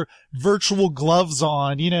gun, your virtual gloves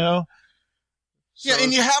on, Yeah,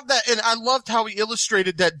 and you have that, and I loved how he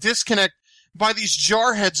illustrated that disconnect by these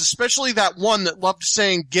jarheads, especially that one that loved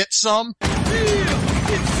saying, get some.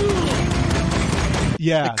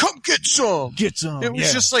 Yeah. Come get some. Get some. It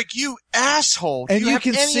was just like, you asshole. And Do you have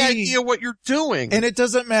any idea what you're doing? And it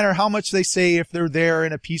doesn't matter how much they say if they're there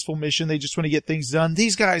in a peaceful mission, they just want to get things done.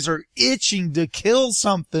 These guys are itching to kill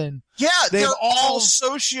something. Yeah, they're all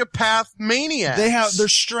sociopath maniacs. They're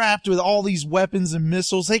strapped with all these weapons and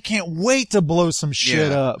missiles. They can't wait to blow some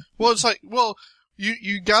shit up. Well, it's like,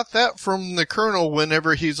 you got that from the colonel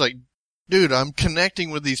whenever he's like, dude, I'm connecting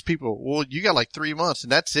with these people. Well, you got like 3 months and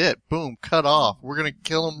that's it. Boom, cut off. We're going to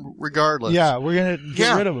kill them regardless. Yeah, we're going to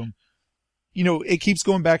get rid of them. It keeps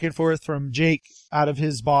going back and forth from Jake out of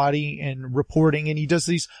his body and reporting, and he does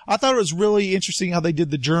these. I thought it was really interesting how they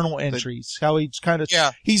did the journal entries, how he's kind of,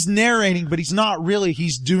 he's narrating, but he's not really,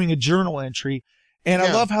 he's doing a journal entry. And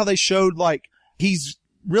I love how they showed he's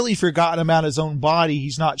really forgotten about his own body.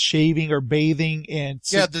 He's not shaving or bathing, and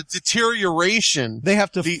the deterioration. They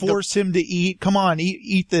have to force him to eat. Come on,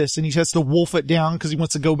 eat this, and he has to wolf it down because he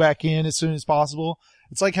wants to go back in as soon as possible.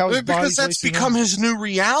 It's like how his body's that's become his new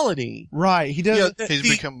reality. Right. He does. He's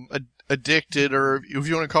become addicted, or if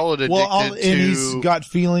you want to call it addicted and he's got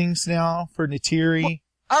feelings now for Neytiri. Well,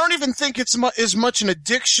 I don't even think it's as much an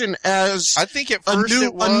addiction as I think at first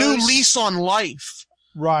a new lease on life.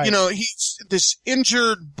 Right. He's this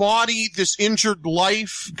injured body, this injured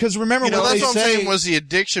life. Because remember that's what I'm saying was the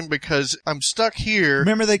addiction, because I'm stuck here.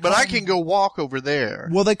 Remember but I can go walk over there.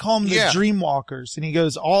 Well, they call them the Dreamwalkers, and he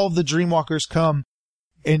goes, all of the Dreamwalkers come,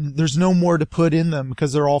 and there's no more to put in them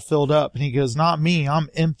because they're all filled up. And he goes, not me, I'm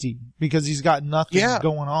empty, because he's got nothing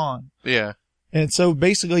going on. Yeah. And so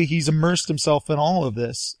basically he's immersed himself in all of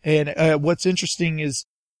this. And what's interesting is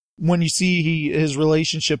when you see his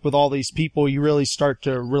relationship with all these people, you really start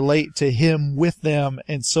to relate to him with them.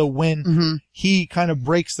 And so when he kind of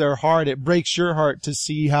breaks their heart, it breaks your heart to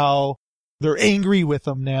see how they're angry with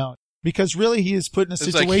him now. Because really he is put in a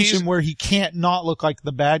situation where he can't not look like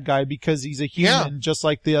the bad guy because he's a human, just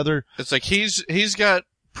like the other. It's like he's got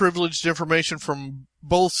privileged information from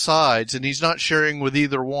both sides, and he's not sharing with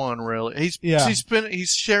either one, really.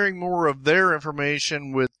 He's sharing more of their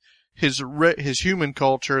information with his human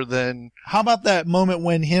culture than. How about that moment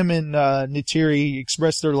when him and Neytiri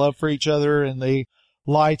express their love for each other and they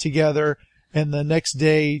lie together, and the next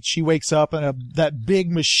day she wakes up and that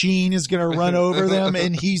big machine is going to run over them,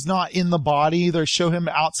 and he's not in the body. They show him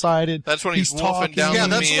outside, and that's when he's wolfing down the meal.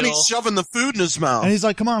 That's when he's shoving the food in his mouth. And he's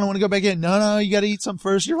like, come on, I want to go back in. No, you got to eat something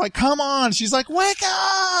first. You're like, come on. She's like, wake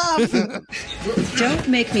up. Don't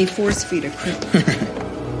make me force feed a cripple.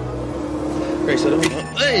 Grace, I don't know.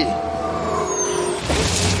 Hey!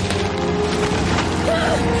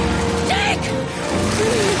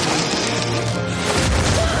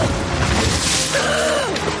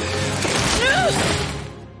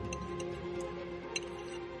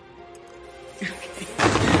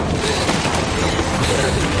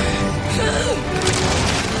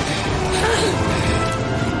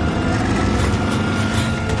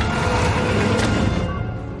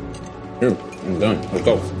 Here, I'm done. Let's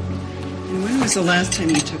go. And when was the last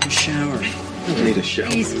time you took a shower? I don't need a shower.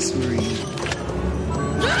 Jesus, Marie.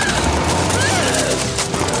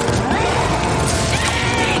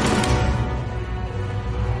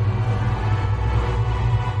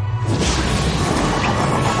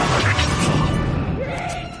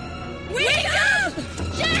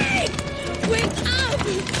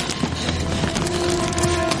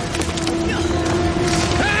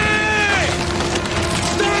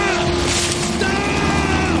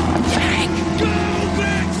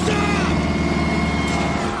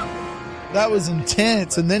 That was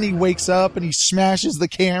intense. And then he wakes up and he smashes the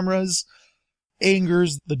cameras,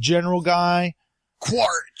 angers the general guy.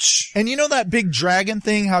 Quaritch. And you know that big dragon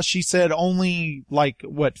thing, how she said only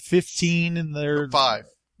 15 in their... Five,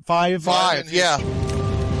 yeah.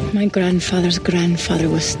 My grandfather's grandfather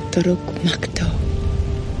was Toruk Makto,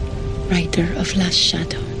 writer of Last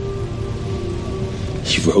Shadow.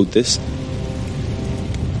 You wrote this?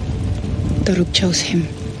 Toruk chose him.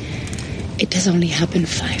 It has only happened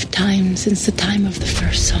 5 times since the time of the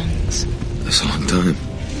first songs. That's a long time.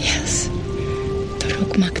 Yes.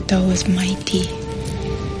 Toruk Makto was mighty.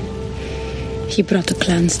 He brought the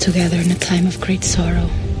clans together in a time of great sorrow.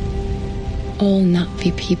 All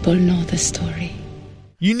Na'vi people know the story.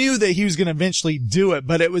 You knew that he was going to eventually do it,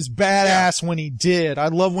 but it was badass when he did. I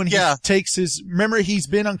love when he takes his... Remember, he's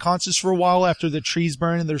been unconscious for a while after the trees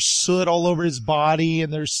burn, and there's soot all over his body,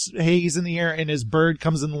 and there's haze in the air, and his bird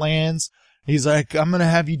comes and lands. He's like, I'm going to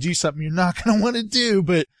have you do something you're not going to want to do,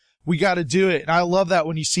 but we got to do it. And I love that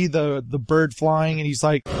when you see the bird flying, and he's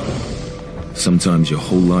like... Sometimes your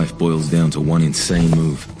whole life boils down to one insane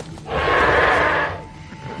move.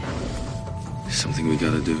 Something we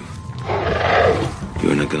got to do.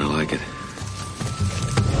 You're not gonna like it.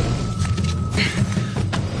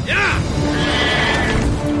 Yeah!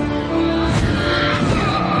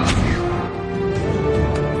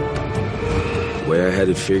 The way I had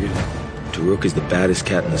it figured, Toruk is the baddest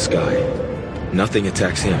cat in the sky. Nothing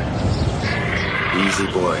attacks him. Easy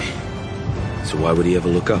boy. So why would he ever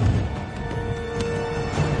look up?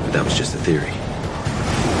 But that was just a theory.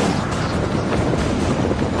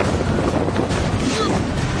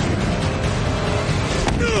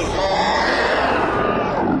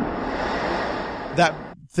 That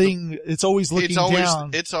thing, it's always looking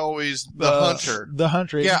down. It's always the hunter. The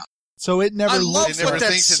hunter. Yeah. So it never looks... I love what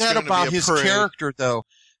that said about his character, though.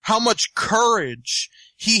 How much courage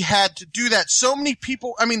he had to do that. So many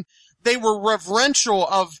people, I mean, they were reverential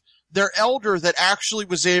of their elder that actually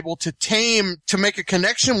was able to make a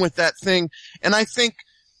connection with that thing. And I think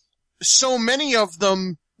so many of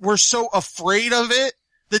them were so afraid of it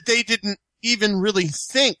that they didn't even really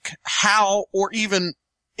think how or even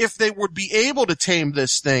if they would be able to tame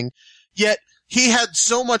this thing. Yet he had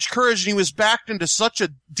so much courage and he was backed into such a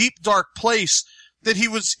deep, dark place that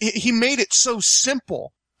he made it so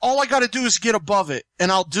simple. All I gotta do is get above it,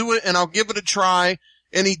 and I'll do it, and I'll give it a try,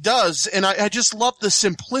 and he does, and I just love the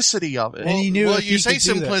simplicity of it. And he knew you say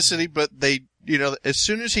simplicity, but as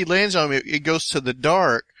soon as he lands on him, it goes to the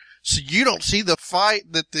dark, so you don't see the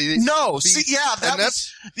fight that the... No,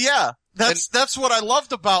 that's what I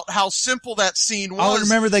loved about how simple that scene was. I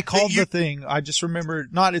remember they called the thing, I just remember,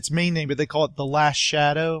 not its main name, but they call it the Last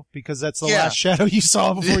Shadow, because that's the last shadow you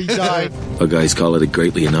saw before you died. Our guys call it a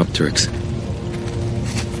greatly in Upturks.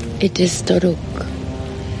 It is Toruk.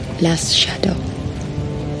 last shadow.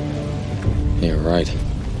 You're right.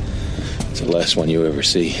 It's the last one you ever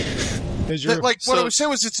see. What I was saying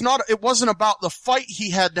was it wasn't about the fight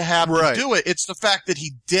he had to have to do it. It's the fact that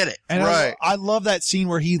he did it. And I love that scene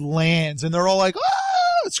where he lands and they're all like,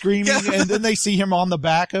 ah, screaming. And then they see him on the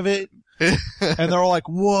back of it. And they're all like,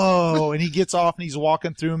 whoa. And he gets off and he's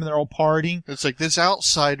walking through them and they're all partying. It's like, this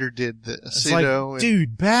outsider did this, it's like,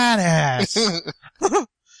 dude, badass.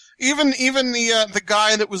 Even the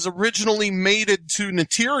guy that was originally mated to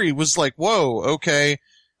Neytiri was like, whoa, okay.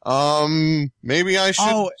 Maybe I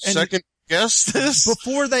should second guess this.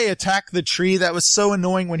 Before they attack the tree, that was so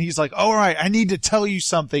annoying when he's like, all right, I need to tell you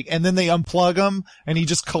something. And then they unplug him and he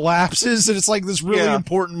just collapses. And it's like this really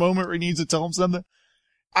important moment where he needs to tell him something.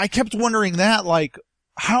 I kept wondering that, like,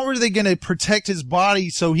 how are they going to protect his body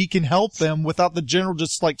so he can help them without the general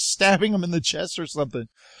just like stabbing him in the chest or something?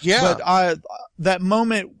 Yeah. But that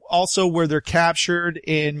moment also where they're captured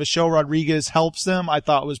and Michelle Rodriguez helps them, I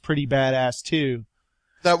thought was pretty badass too.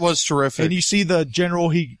 That was terrific. And you see the general,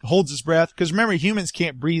 he holds his breath. Because remember, humans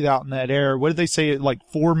can't breathe out in that air. What did they say? Like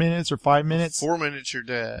 4 minutes or 5 minutes? 4 minutes, you're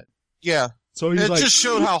dead. Yeah. So he's it just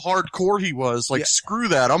showed how hardcore he was. Like, screw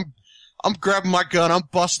that. I'm grabbing my gun. I'm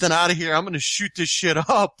busting out of here. I'm going to shoot this shit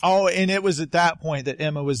up. Oh, and it was at that point that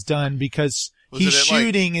Emma was done because he's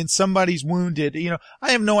shooting and somebody's wounded. You know,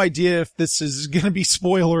 I have no idea if this is going to be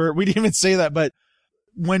spoiler. We didn't even say that, but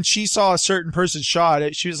when she saw a certain person shot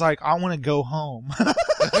it, she was like, I want to go home. Because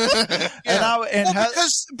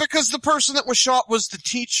the person that was shot was the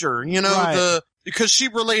teacher, you know, because she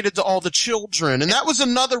related to all the children. And that was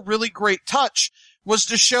another really great touch, was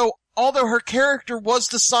to show, although her character was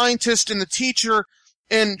the scientist and the teacher,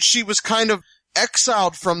 and she was kind of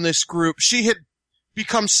exiled from this group, she had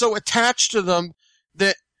become so attached to them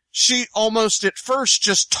that she almost at first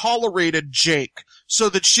just tolerated Jake so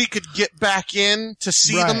that she could get back in to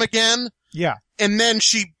see them again. Yeah. And then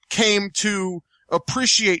she came to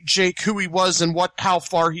appreciate Jake, who he was and how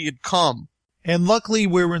far he had come. And luckily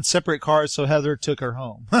we were in separate cars, so Heather took her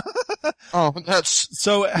home.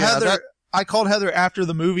 Heather, I called Heather after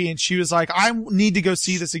the movie and she was like, I need to go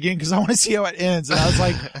see this again because I want to see how it ends. And I was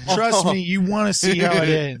like, trust me, you want to see how it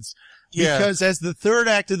ends. Yeah. Because as the third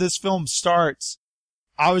act of this film starts,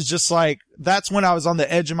 I was just like, that's when I was on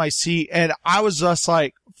the edge of my seat. And I was just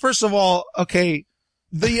like, first of all, okay,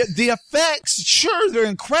 the effects, sure, they're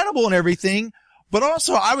incredible and everything, but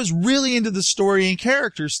also I was really into the story and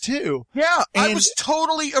characters too. Yeah. I was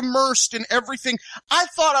totally immersed in everything. I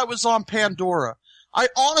thought I was on Pandora. I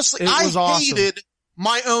hated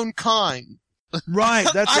my own kind. Right.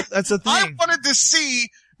 That's the thing. I wanted to see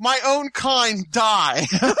my own kind die.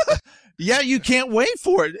 Yeah. You can't wait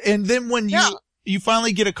for it. And then when you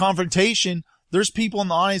finally get a confrontation, there's people in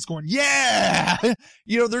the audience going, yeah,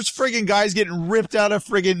 you know, there's friggin' guys getting ripped out of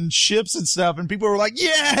friggin' ships and stuff. And people were like,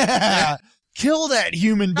 yeah, kill that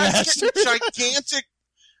human bastard. Gigantic.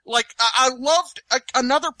 Like, I loved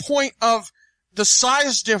another point of the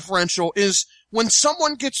size differential is when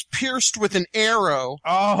someone gets pierced with an arrow,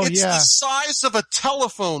 it's the size of a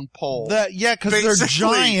telephone pole. Because they're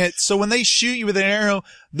giant. So when they shoot you with an arrow,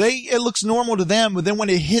 it looks normal to them, but then when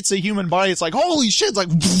it hits a human body, it's like, holy shit, it's like,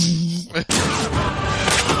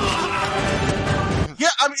 yeah,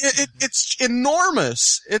 I mean, it's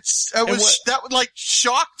enormous. That would like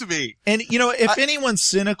shocked me. And you know, if anyone's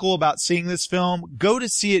cynical about seeing this film, go to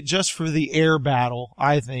see it just for the air battle,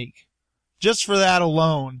 I think. Just for that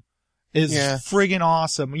alone is friggin'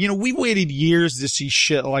 awesome. You know, we waited years to see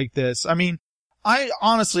shit like this. I mean, I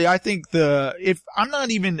think if I'm not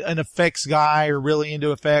even an effects guy or really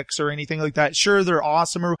into effects or anything like that, sure, they're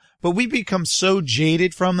awesome, but we become so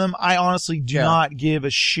jaded from them. I honestly do not give a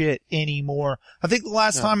shit anymore. I think the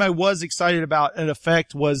last time I was excited about an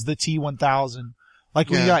effect was the T-1000. Like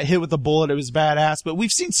when we got hit with a bullet, it was badass, but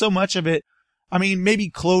we've seen so much of it. I mean, maybe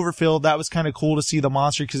Cloverfield, that was kind of cool to see the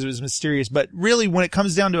monster because it was mysterious, but really when it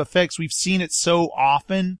comes down to effects, we've seen it so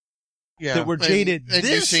often. That we're jaded. And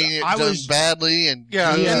you've seen it done badly and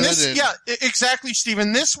exactly,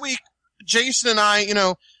 Stephen. This week, Jason and I, you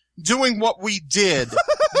know, doing what we did,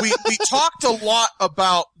 we talked a lot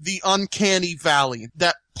about the uncanny valley.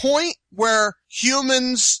 That point where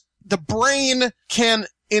humans, the brain can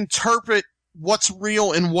interpret what's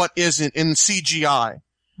real and what isn't in CGI.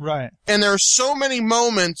 Right. And there are so many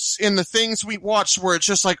moments in the things we watched where it's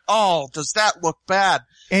just like, oh, does that look bad?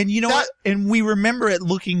 And you know what? And we remember it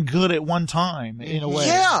looking good at one time, in a way.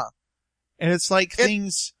 Yeah. And it's like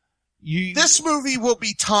things this movie will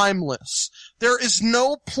be timeless. There is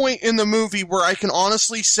no point in the movie where I can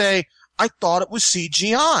honestly say, I thought it was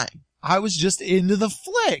CGI. I was just into the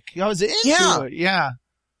flick. I was into it. Yeah.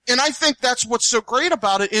 And I think that's what's so great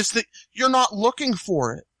about it, is that you're not looking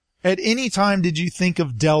for it. At any time did you think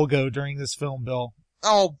of Delgo during this film, Bill?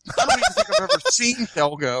 Oh, I don't even think I've ever seen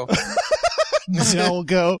Delgo.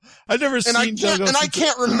 Delgo. I've never seen Delgo. And I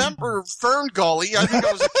can't remember Fern Gully. I think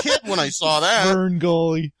I was a kid when I saw that. Fern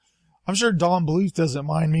Gully. I'm sure Don Bluth doesn't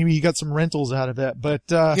mind. Maybe he got some rentals out of that. But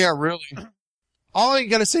yeah, really. All I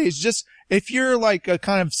gotta say is just, if you're like a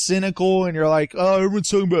kind of cynical and you're like, oh, everyone's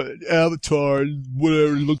talking about Avatar,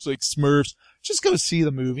 whatever, it looks like Smurfs, just go see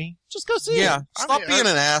the movie. Just go see it. Yeah, stop being an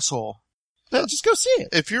asshole. Just go see it.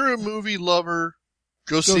 If you're a movie lover,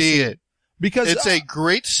 go see it. Because it's a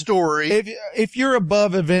great story. If you're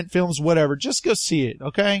above event films, whatever, just go see it,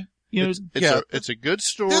 okay? You know, it's a good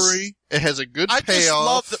story. It has a good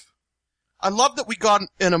payoff. I love that we got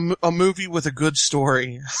in a movie with a good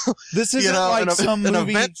story. This isn't like some movie. An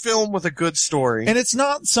event film with a good story. And it's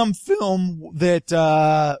not some film that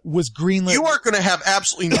was greenlit. You are going to have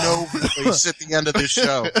absolutely no voice at the end of this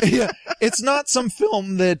show. Yeah. It's not some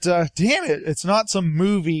film that, damn it, it's not some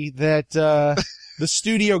movie that the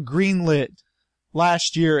studio greenlit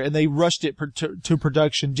last year and they rushed it to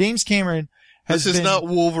production. James Cameron has This is not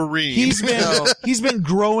Wolverine. He's been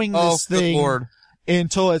growing this thing. Good Lord.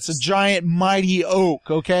 Until it's a giant mighty oak,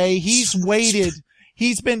 okay? He's waited.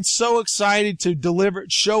 He's been so excited to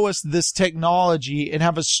show us this technology and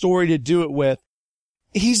have a story to do it with.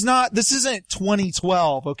 This isn't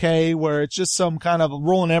 2012, okay? Where it's just some kind of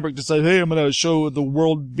Roland Emmerich to say, hey, I'm gonna show the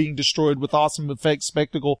world being destroyed with awesome effects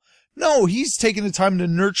spectacle. No, he's taking the time to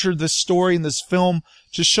nurture this story and this film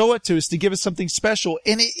to show it to us, to give us something special.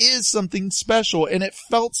 And it is something special, and it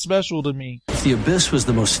felt special to me. The Abyss was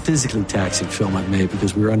the most physically taxing film I've made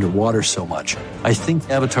because we were underwater so much. I think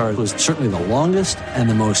Avatar was certainly the longest and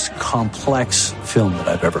the most complex film that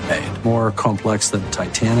I've ever made. More complex than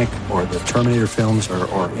Titanic or the Terminator films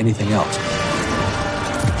or anything else.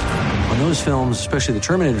 On those films, especially the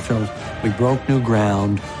Terminator films, we broke new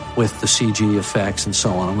ground with the CG effects and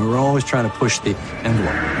so on. And we were always trying to push the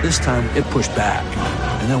envelope. This time, it pushed back.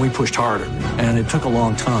 And then we pushed harder. And it took a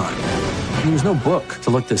long time. And there was no book to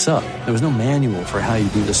look this up. There was no manual for how you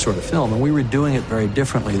do this sort of film. And we were doing it very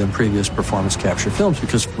differently than previous performance capture films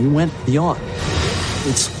because we went beyond.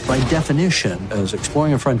 It's by definition, as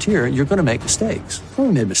exploring a frontier, you're going to make mistakes. Well,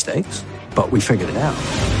 we made mistakes, but we figured it out.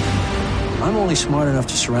 I'm only smart enough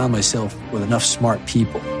to surround myself with enough smart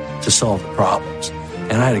people to solve the problems.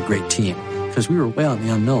 And I had a great team because we were way out in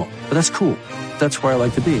the unknown. But that's cool. That's where I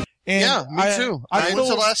like to be. And yeah, me too. When's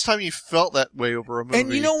the last time you felt that way over a movie?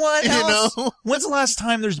 And you know what, Alice? When's the last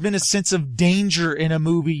time there's been a sense of danger in a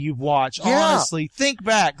movie you've watched? Yeah. Honestly, think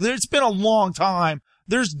back. It's been a long time.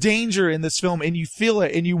 There's danger in this film, and you feel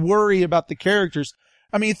it, and you worry about the characters.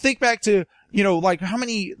 I mean, think back to, like how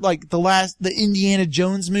many, like the Indiana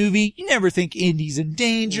Jones movie. You never think Indy's in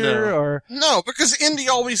danger No, because Indy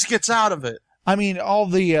always gets out of it. I mean, all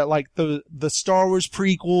the, the Star Wars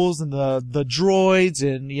prequels and the droids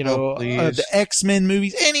and, the X-Men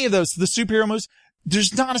movies, any of those, the superhero movies,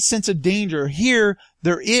 there's not a sense of danger. Here,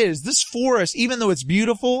 there is. This forest, even though it's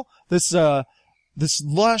beautiful, this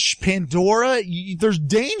lush Pandora, there's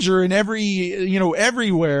danger in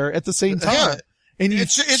everywhere at the same time. Yeah. And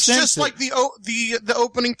it's just like the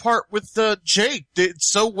opening part with Jake. It's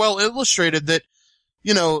so well illustrated that,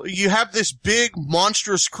 you have this big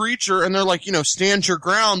monstrous creature and they're like, stand your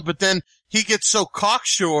ground, but then he gets so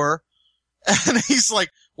cocksure and he's like,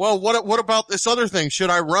 well, what about this other thing? Should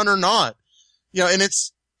I run or not? And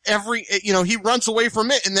it's he runs away from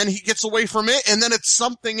it and then he gets away from it and then it's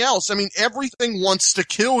something else. I mean, everything wants to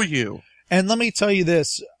kill you. And let me tell you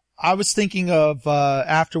this. I was thinking of,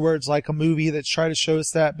 afterwards, like a movie that's tried to show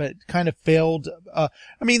us that, but kind of failed.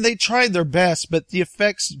 They tried their best, but the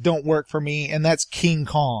effects don't work for me, and that's King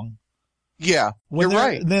Kong. Yeah, you're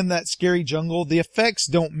right. Then that Scary Jungle, the effects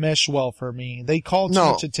don't mesh well for me. They call too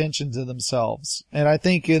much attention to themselves. And I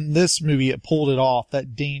think in this movie, it pulled it off,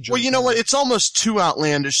 that danger. Well, you know what? It's almost too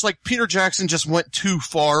outlandish. Like, Peter Jackson just went too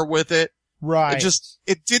far with it. Right.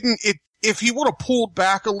 If he would have pulled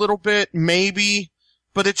back a little bit, maybe.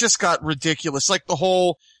 But it just got ridiculous. Like the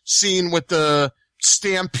whole scene with the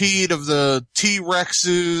stampede of the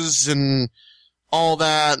T-Rexes and all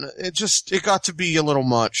that. It got to be a little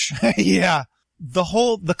much. Yeah.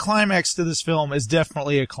 The climax to this film is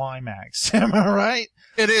definitely a climax. Am I right?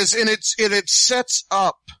 It is. And it sets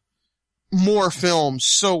up more films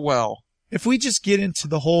so well. If we just get into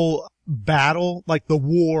the whole battle, like the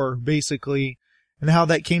war, basically, and how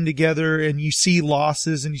that came together, and you see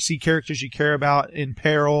losses and you see characters you care about in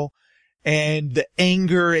peril, and the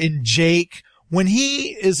anger in Jake when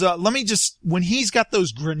he is, when he's got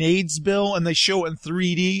those grenades, Bill, and they show it in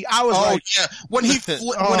 3D, I was like, yeah. When he,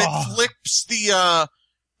 when it flips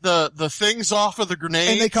the things off of the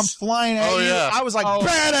grenades. and they come flying at you, I was like,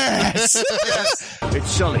 badass! Yes. It's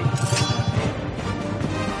Sully.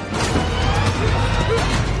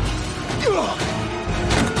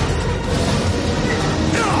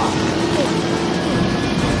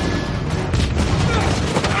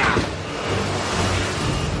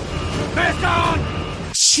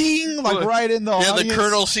 Ching, like right in the audience. the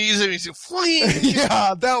colonel sees him, he's fleeing.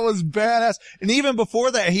 Yeah, that was badass. And even before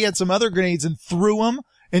that, he had some other grenades and threw them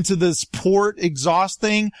into this port exhaust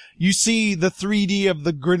thing. You see the 3D of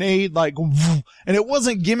the grenade, like, and it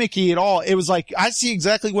wasn't gimmicky at all. It was like, I see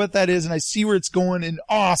exactly what that is and I see where it's going, and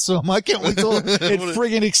awesome. I can't wait till it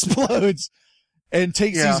friggin' explodes and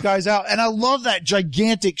takes these guys out. And I love that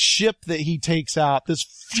gigantic ship that he takes out. This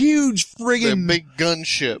huge friggin' big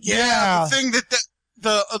gunship. Yeah. The thing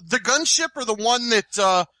the gunship, or the one that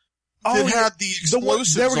had the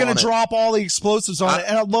explosives they were going on to it. drop all the explosives on it,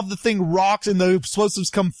 and I love the thing rocks and the explosives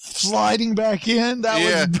come sliding back in. That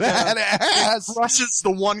was badass. Crushes the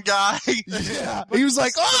one guy. Yeah. He was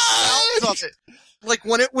like, oh! Like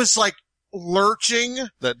when it was like lurching.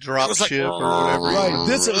 That drop like, ship or whatever. Right.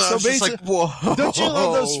 This is, so basically, whoa. Don't you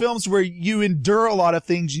love those films where you endure a lot of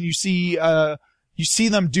things and you see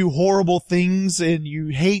them do horrible things and you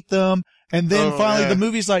hate them, and then finally the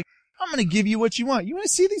movie's like, I'm going to give you what you want. You want to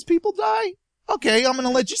see these people die? Okay, I'm going to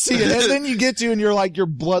let you see it. And then you get to, and you're like, your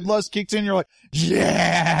bloodlust kicks in. You're like,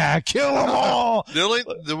 yeah, kill them all.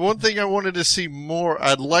 The one thing I wanted to see more,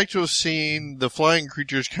 I'd like to have seen the flying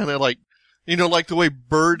creatures kind of like, you know, like the way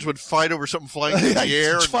birds would fight over something flying in the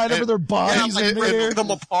air. Fight over their bodies and rip them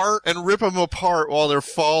apart. And rip them apart while they're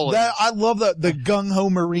falling. I love the gung-ho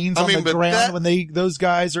Marines on the ground when those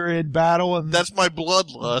guys are in battle. And that's my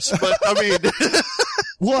bloodlust. But, I mean...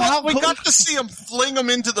 Well, we got to see them fling them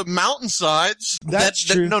into the mountainsides. That's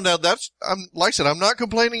true. Like I said, I'm not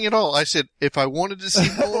complaining at all. I said, if I wanted to see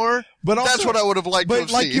more, but also, that's what I would have liked to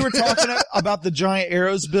have like seen. You were talking about the giant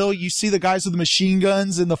arrows, Bill, you see the guys with the machine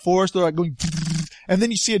guns in the forest, they're like going, and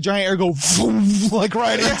then you see a giant arrow go, like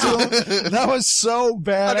right into them. That was so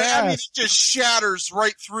badass. I mean, it just shatters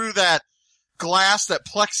right through that glass, that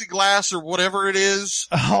plexiglass or whatever it is.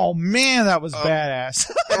 Oh man, that was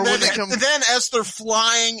badass. And then as they're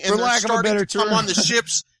flying and they're starting to come on the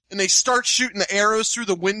ships and they start shooting the arrows through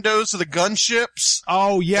the windows of the gunships.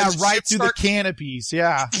 Oh yeah, right through the canopies.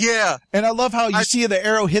 Yeah. Yeah. And I love how you see the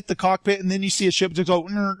arrow hit the cockpit and then you see a ship just go,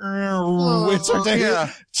 it starts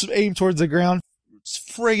to aim towards the ground. It's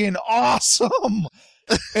friggin' awesome.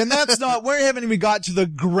 And that's not, we haven't even got to the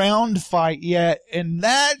ground fight yet. And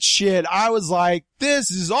that shit, I was like,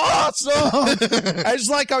 this is awesome. I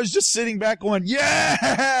was just sitting back going,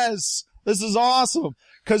 yes, this is awesome.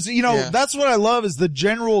 Cause, that's what I love is the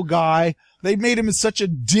general guy. They made him such a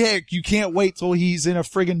dick. You can't wait till he's in a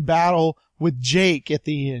friggin' battle with Jake at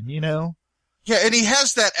the end, Yeah. And he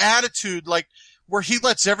has that attitude, like, where he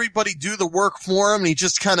lets everybody do the work for him and he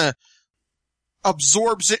just kind of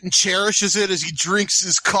absorbs it and cherishes it as he drinks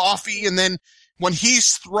his coffee, and then when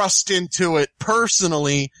he's thrust into it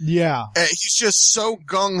personally, he's just so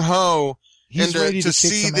gung-ho. He's and ready to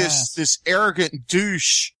see this arrogant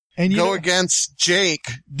douche and go against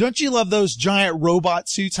Jake. Don't you love those giant robot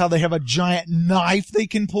suits, how they have a giant knife they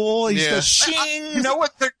can pull? He's goes, shing! You know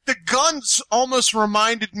what? The guns almost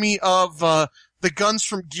reminded me of the guns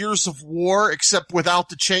from Gears of War, except without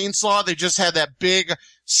the chainsaw. They just had that big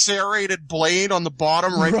serrated blade on the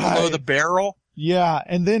bottom right below the barrel. Yeah,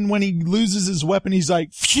 and then when he loses his weapon, he's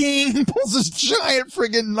like, pulls this giant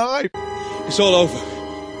friggin' knife. It's all over.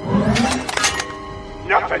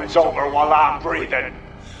 Nothing's over while I'm breathing.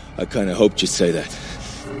 I kind of hoped you'd say that.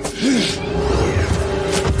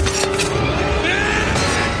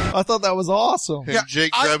 I thought that was awesome. And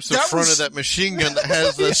Jake grabs the front of that machine gun that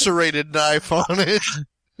has the serrated knife on it.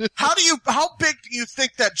 How big do you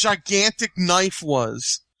think that gigantic knife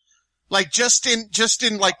was? Like just in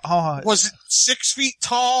was it 6 feet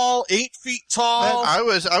tall, 8 feet tall? I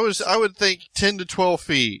would think 10 to 12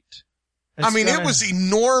 feet. It was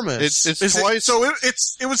enormous. It's twice.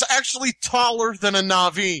 It was actually taller than a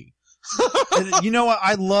Na'vi. And you know what?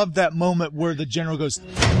 I love that moment where the general goes,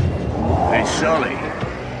 Hey, Sully.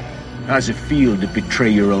 How's it feel to betray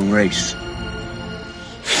your own race?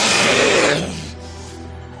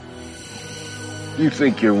 You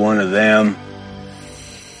think you're one of them?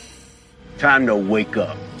 Time to wake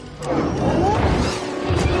up.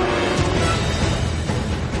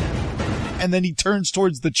 and then he turns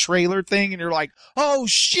towards the trailer thing, and you're like, oh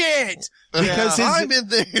shit! Because I'm in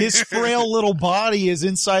there. His frail little body is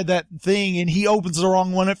inside that thing, and he opens the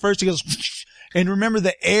wrong one at first. He goes, and remember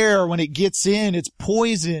the air when it gets in, it's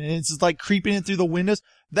poison, and it's like creeping in through the windows.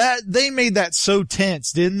 That they made that so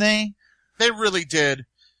tense, didn't they? They really did.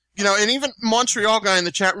 You know, and even Montreal guy in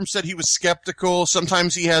the chat room said he was skeptical.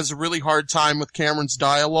 Sometimes he has a really hard time with Cameron's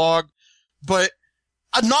dialogue, but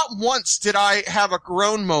not once did I have a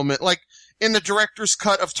groan moment. Like in the director's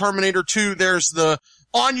cut of Terminator 2, there's the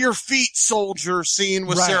on your feet soldier scene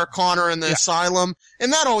with Sarah Connor in the asylum,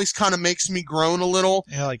 and that always kind of makes me groan a little.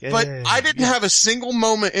 But I didn't have a single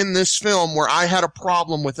moment in this film where I had a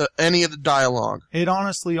problem with any of the dialogue. It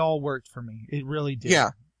honestly all worked for me. It really did. Yeah.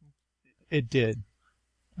 It did.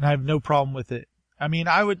 And I have no problem with it. I mean,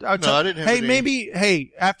 I didn't have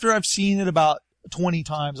any. After I've seen it about 20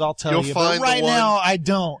 times, I'll tell you. But find right now, I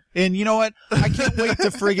don't. And you know what? I can't wait to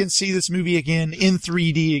friggin' see this movie again in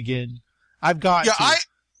 3D again. I've got to.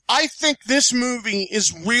 I think this movie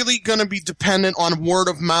is really going to be dependent on word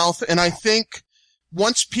of mouth, and I think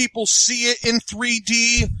once people see it in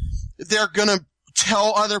 3D, they're going to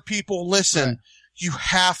tell other people, listen, you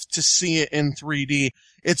have to see it in 3D.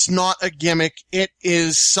 It's not a gimmick. It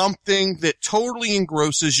is something that totally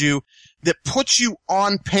engrosses you, that puts you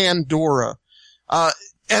on Pandora.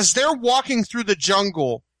 As they're walking through the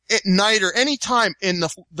jungle at night or any time, in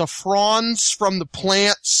the fronds from the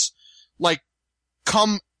plants, like,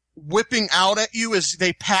 come whipping out at you as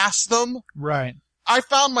they pass them. Right. I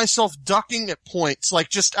found myself ducking at points, like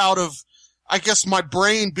just out of, I guess, my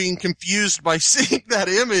brain being confused by seeing that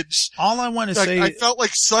image. All I want to say, I felt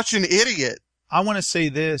like such an idiot. I want to say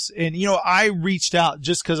this, and you know, I reached out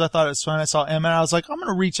just because I thought it was fun. I saw Emma, and I was like, I'm going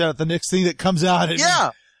to reach out at the next thing that comes out.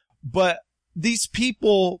 Yeah. But these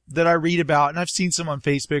people that I read about, and I've seen some on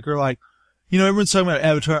Facebook, are like, you know, everyone's talking about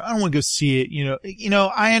Avatar. I don't want to go see it. You know,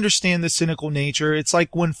 I understand the cynical nature. It's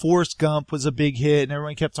like when Forrest Gump was a big hit and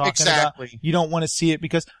everyone kept talking about, you don't want to see it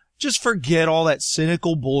because just forget all that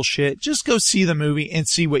cynical bullshit. Just go see the movie and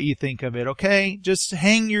see what you think of it. Okay. Just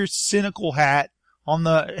hang your cynical hat on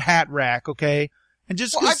the hat rack. Okay. And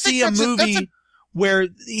just go see a movie where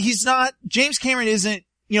James Cameron isn't,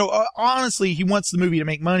 you know, honestly, he wants the movie to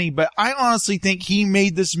make money, but I honestly think he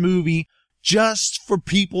made this movie just for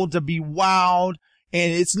people to be wowed,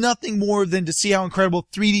 and it's nothing more than to see how incredible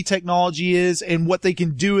 3D technology is and what they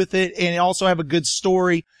can do with it, and also have a good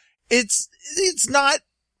story. It's not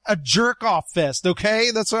a jerk-off fest, okay?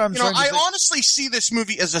 That's what I'm trying to say. I honestly see this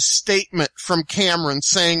movie as a statement from Cameron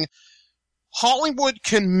saying Hollywood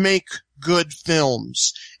can make good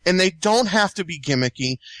films, and they don't have to be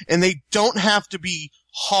gimmicky, and they don't have to be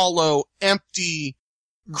hollow, empty,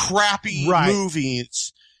 crappy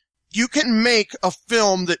movies. You can make a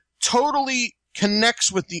film that totally connects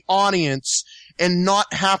with the audience and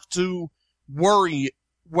not have to worry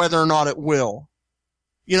whether or not it will.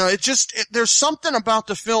 You know, there's something about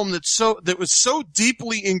the film that was so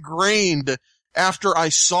deeply ingrained after I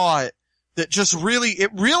saw it that just really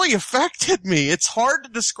affected me. It's hard to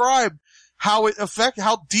describe how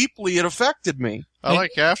deeply it affected me. I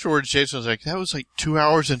like afterwards, Jason was like, that was like 2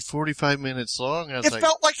 hours and 45 minutes long. It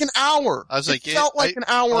felt like an hour. I was like, it felt like an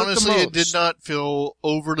hour honestly, at the most. It did not feel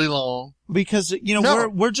overly long. Because, you know,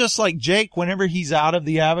 we're just like Jake. Whenever he's out of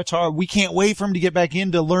the Avatar, we can't wait for him to get back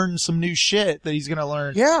in to learn some new shit that he's going to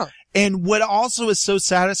learn. Yeah. And what also is so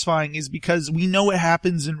satisfying is because we know it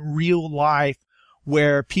happens in real life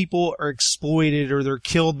where people are exploited or they're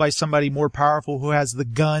killed by somebody more powerful who has the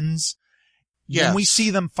guns. Yes. And we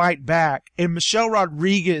see them fight back. And Michelle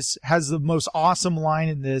Rodriguez has the most awesome line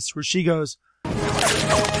in this where she goes, Right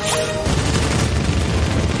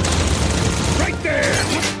there!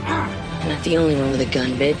 I'm not the only one with a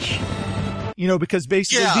gun, bitch. You know, because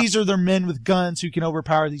basically these are their men with guns who can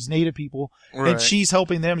overpower these native people. Right. And she's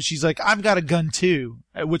helping them. And she's like, I've got a gun too,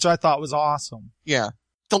 which I thought was awesome. Yeah.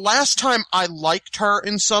 The last time I liked her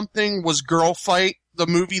in something was Girl Fight, the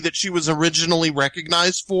movie that she was originally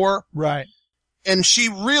recognized for. Right. And she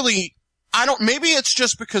really, maybe it's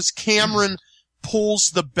just because Cameron pulls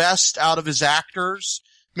the best out of his actors.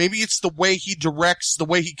 Maybe it's the way he directs, the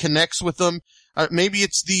way he connects with them. Maybe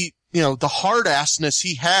it's the hard-assness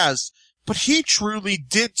he has. But he truly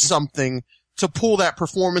did something to pull that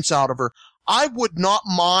performance out of her. I would not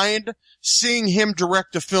mind seeing him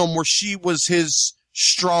direct a film where she was his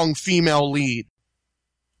strong female lead.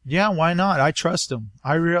 Yeah, why not? I trust him.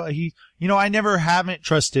 I never haven't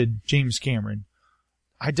trusted James Cameron.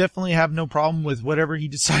 I definitely have no problem with whatever he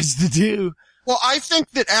decides to do. Well, I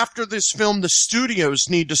think that after this film, the studios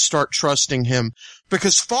need to start trusting him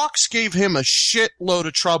because Fox gave him a shitload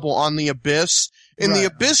of trouble on The Abyss And The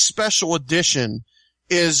Abyss Special Edition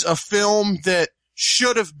is a film that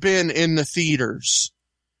should have been in the theaters.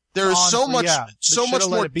 There is so much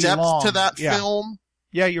more depth to that film.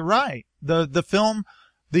 Yeah, you're right. The film,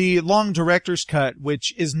 the long director's cut,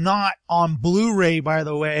 which is not on Blu-ray, by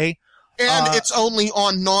the way. And it's only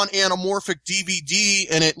on non-anamorphic DVD,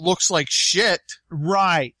 and it looks like shit.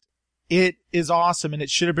 Right. It is awesome, and it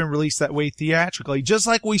should have been released that way theatrically. Just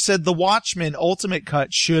like we said, the Watchmen Ultimate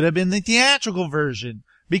Cut should have been the theatrical version,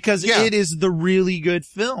 because it is the really good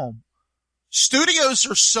film. Studios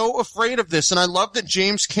are so afraid of this, and I love that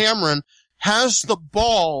James Cameron has the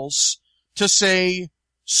balls to say,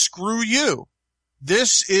 screw you.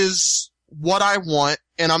 This is what I want,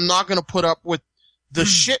 and I'm not going to put up with the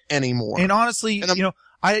shit anymore. And honestly,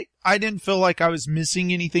 I didn't feel like I was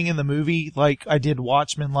missing anything in the movie like I did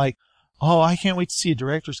Watchmen, like, oh, I can't wait to see a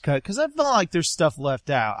director's cut, because I felt like there's stuff left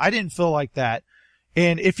out. I didn't feel like that.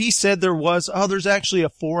 And if he said there was, there's actually a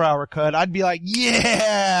 4-hour cut, I'd be like,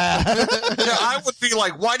 yeah! I would be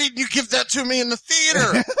like, why didn't you give that to me in the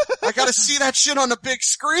theater? I gotta see that shit on the big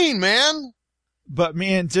screen, man. But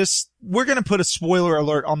man, we're gonna put a spoiler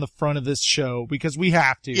alert on the front of this show, because we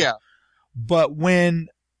have to. Yeah. But when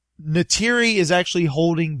Neytiri is actually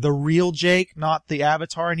holding the real Jake, not the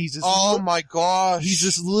Avatar, and he's this my gosh. He's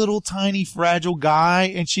this little tiny fragile guy,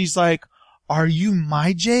 and she's like, are you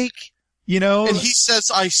my Jake? You know? And he says,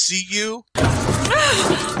 I see you.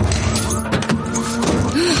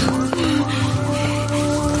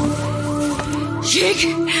 Jake!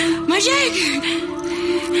 My Jake!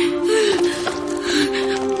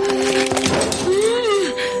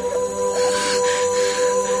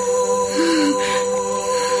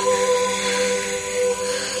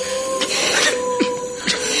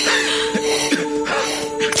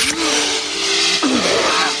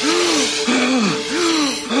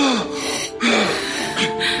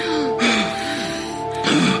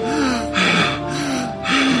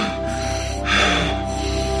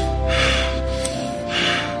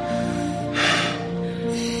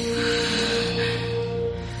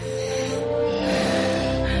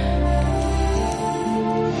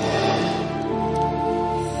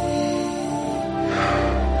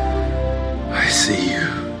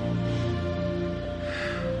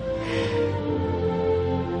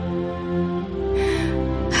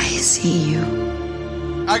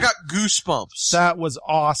 Goosebumps. That was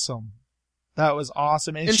awesome.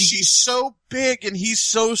 And she's so big and he's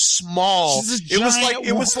so small.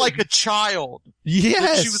 It was like a child.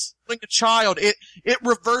 Yes. She was like a child. It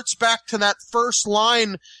reverts back to that first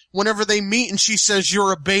line whenever they meet and she says,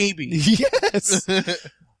 you're a baby. Yes.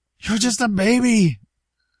 You're just a baby.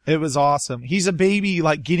 It was awesome. He's a baby,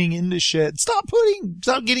 like, getting into shit. Stop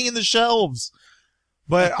getting in the shelves.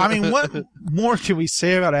 But, I mean, what more can we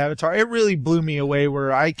say about Avatar? It really blew me away,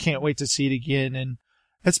 where I can't wait to see it again. And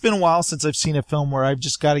it's been a while since I've seen a film where I've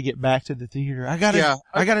just got to get back to the theater. I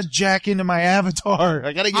gotta jack into my Avatar.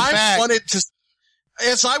 I gotta get back.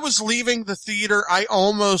 As I was leaving the theater, I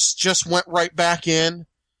almost just went right back in.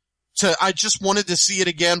 I just wanted to see it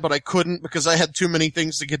again, but I couldn't because I had too many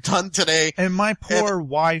things to get done today. And my poor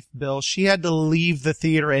wife, Bill, she had to leave the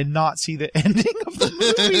theater and not see the ending of the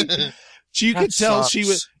movie. You could tell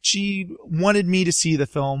she wanted me to see the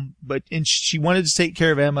film, and she wanted to take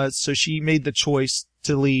care of Emma, so she made the choice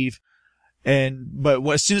to leave. But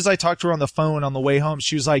as soon as I talked to her on the phone on the way home,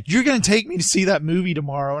 she was like, "You're going to take me to see that movie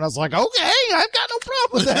tomorrow?" And I was like, "Okay, I've got no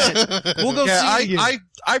problem with that. We'll go see it."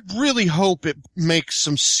 I really hope it makes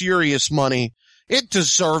some serious money. It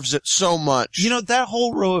deserves it so much. You know, that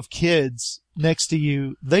whole row of kids next to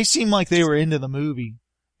you, they seem like they were into the movie.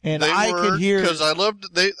 And could hear, because I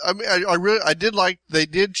loved they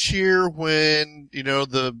did cheer when,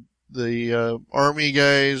 the army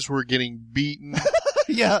guys were getting beaten.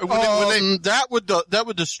 Yeah. That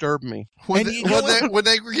would disturb me. When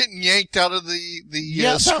they were getting yanked out of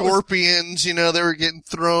the scorpions, they were getting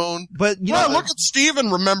thrown. But, look at Steven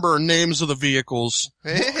remember names of the vehicles.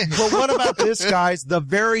 But what about this, guys? The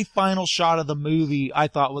very final shot of the movie I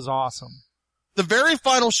thought was awesome. The very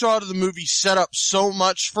final shot of the movie set up so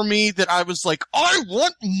much for me that I was like, I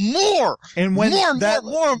want more! And when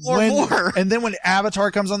more. And then when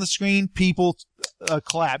Avatar comes on the screen, people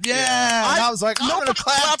clap. Yeah! And I was like, I'm gonna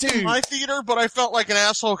clap too. In my theater, but I felt like an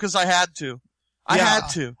asshole because I had to. I had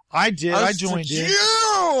to. I did. I joined in.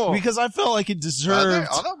 Yeah! Because I felt like it deserved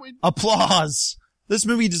applause. This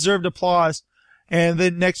movie deserved applause. And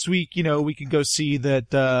then next week, we could go see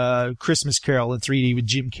that Christmas Carol in 3D with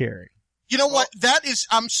Jim Carrey. You know what?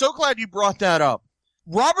 I'm so glad you brought that up.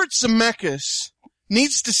 Robert Zemeckis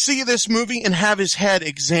needs to see this movie and have his head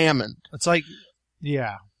examined. It's like,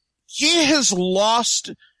 yeah. He has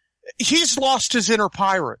lost he's lost his inner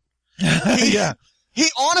pirate. Yeah. He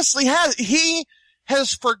honestly has. He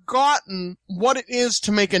has forgotten what it is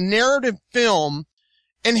to make a narrative film,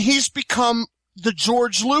 and he's become the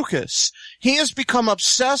George Lucas. He has become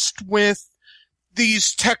obsessed with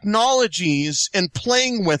these technologies and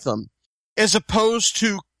playing with them, as opposed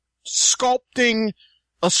to sculpting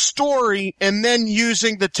a story and then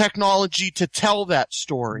using the technology to tell that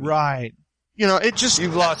story. Right. You know, it just...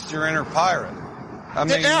 You've lost your inner pirate. I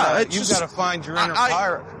mean, you've got to find your inner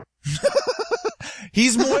pirate.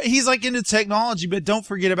 He's like into technology, but don't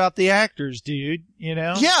forget about the actors, dude, you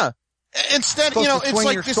know? Yeah. Instead, you know, it's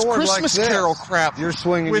like this Christmas Carol crap. You're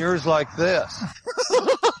swinging yours like this.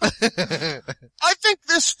 I think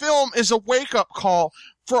this film is a wake-up call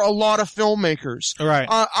for a lot of filmmakers. Right.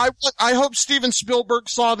 I hope Steven Spielberg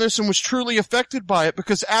saw this and was truly affected by it,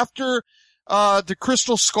 because after The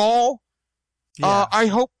Crystal Skull, I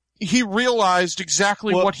hope he realized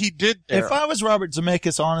exactly what he did there. If I was Robert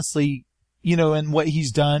Zemeckis, honestly, you know, and what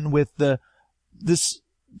he's done with this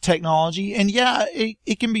technology, and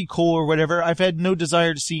it can be cool or whatever. I've had no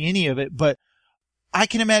desire to see any of it, but I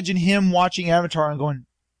can imagine him watching Avatar and going,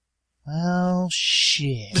 "Oh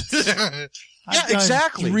shit." Yeah,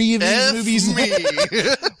 exactly. 3 of these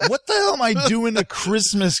movies. What the hell am I doing A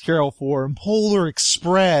Christmas Carol for? And Polar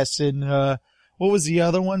Express and what was the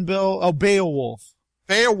other one, Bill? Oh, Beowulf.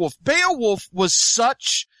 Beowulf was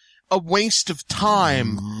such a waste of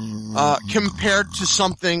time compared to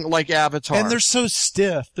something like Avatar. And they're so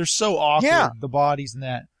stiff. They're so awkward, the bodies and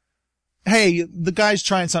that. Hey, the guy's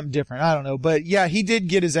trying something different. I don't know. But yeah, he did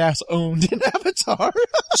get his ass owned in Avatar.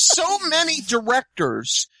 So many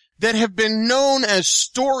directors that have been known as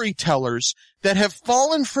storytellers that have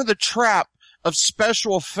fallen for the trap of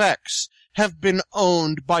special effects have been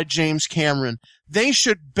owned by James Cameron. They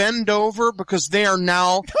should bend over because they are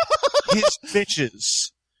now his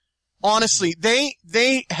bitches. Honestly,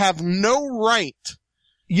 they have no right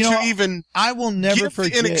to even I will never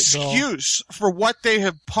forget an excuse for what they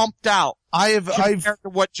have pumped out. I've to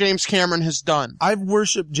what James Cameron has done. I've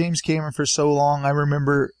worshipped James Cameron for so long. I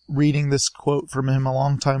remember reading this quote from him a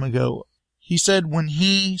long time ago. He said when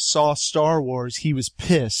he saw Star Wars, he was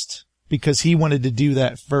pissed because he wanted to do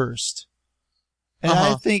that first. And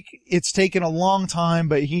I think it's taken a long time,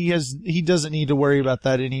 but he doesn't need to worry about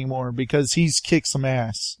that anymore because he's kicked some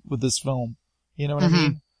ass with this film. You know what I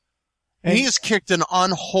mean? And he has kicked an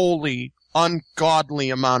unholy,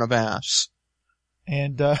 ungodly amount of ass.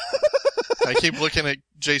 And I keep looking at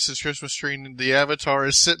Jason's Christmas tree, and the Avatar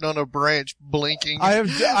is sitting on a branch blinking. I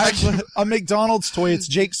have a McDonald's toy. It's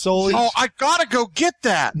Jake Sully. Oh, I gotta go get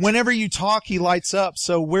that. Whenever you talk, he lights up.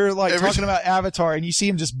 So we're like talking about Avatar, and you see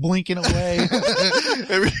him just blinking away.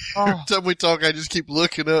 Every time we talk, I just keep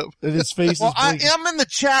looking up. And his face well, is blinking. I am in the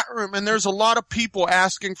chat room, and there's a lot of people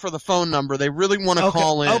asking for the phone number. They really want to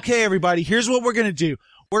call in. Okay, everybody, here's what we're going to do.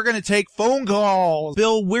 We're going to take phone calls.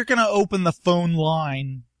 Bill, we're going to open the phone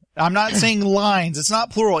line. I'm not saying lines. It's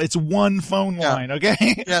not plural. It's one phone line, okay?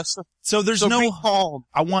 Yes. So there's no hold.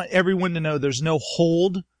 I want everyone to know there's no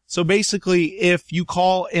hold. So basically, if you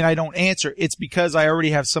call and I don't answer, it's because I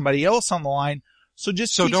already have somebody else on the line. So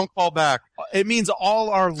don't call back. It means all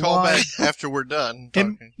our call back after we're done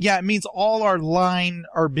talking. It means all our line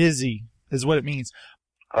are busy is what it means.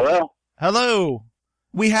 Hello? Hello.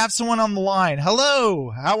 We have someone on the line.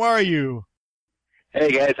 Hello. How are you?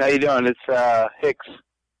 Hey guys, how you doing? It's Hicks.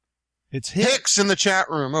 It's Hicks in the chat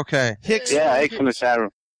room. Okay. Hicks. Yeah, Hicks in the chat room.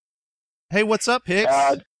 Hey, what's up, Hicks?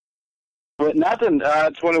 Nothing. I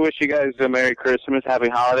just want to wish you guys a Merry Christmas, Happy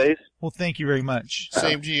Holidays. Well, thank you very much.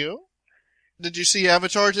 Same to you. Did you see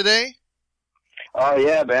Avatar today? Oh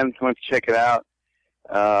yeah, man. Went to check it out.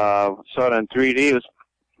 Saw it in 3D. It was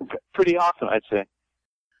pretty awesome, I'd say.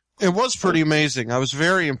 It was pretty amazing. I was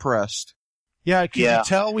very impressed. Yeah, can you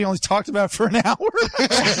tell we only talked about it for an hour?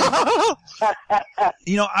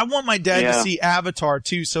 You know, I want my dad to see Avatar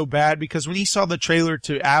too so bad because when he saw the trailer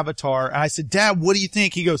to Avatar, and I said, Dad, what do you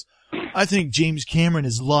think? He goes, I think James Cameron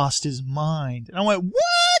has lost his mind. And I went,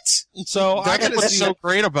 what? So that's what's so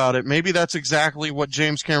great about it. Maybe that's exactly what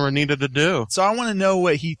James Cameron needed to do. So I want to know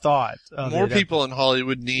what he thought. More people in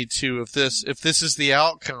Hollywood need to, if this is the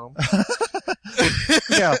outcome.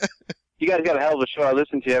 Yeah. You guys got a hell of a show. I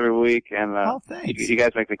listen to you every week, and thanks. You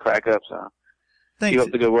guys make me crack up. So thanks. Keep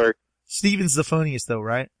up the good work. Steven's the funniest, though,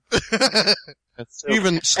 right?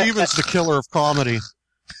 Steven's the killer of comedy.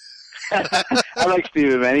 I like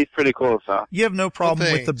Steven, man. He's pretty cool. So you have no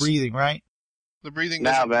problem with the breathing, right? The breathing.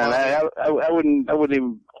 Nah, man. I wouldn't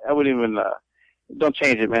even. Don't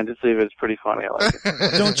change it, man. Just leave it. It's pretty funny. I like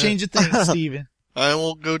it. Don't change a thing, Steven. I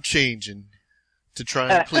won't go changing to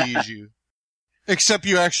try and please you. Except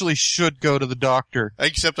you actually should go to the doctor.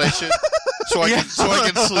 Except I should, so I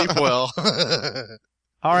can sleep well.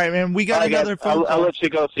 All right, man. We got another phone call. I'll let you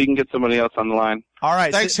go so you can get somebody else on the line. All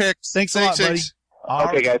right. Thanks, Hicks. Thanks a lot, buddy.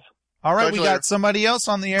 Okay, guys. All right, Talk we to you later. got somebody else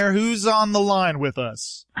on the air. Who's on the line with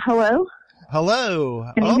us? Hello?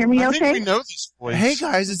 Hello. Can you hear me I okay? think we know this voice. Hey,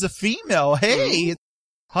 guys, it's a female. Hey.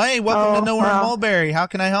 Hi, welcome to Nowhere in Mulberry. How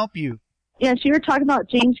can I help you? Yes, you were talking about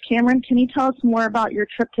James Cameron. Can you tell us more about your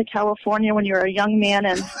trip to California when you were a young man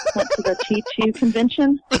and went to the T2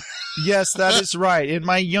 convention? Yes, that is right. In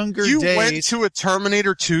my younger days. You went to a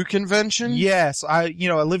Terminator 2 convention? Yes. I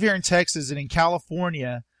live here in Texas, and in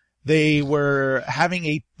California, they were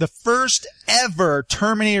having the first ever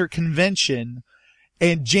Terminator convention,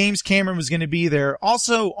 and James Cameron was going to be there.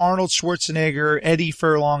 Also, Arnold Schwarzenegger, Eddie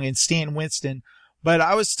Furlong, and Stan Winston. But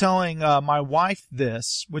I was telling my wife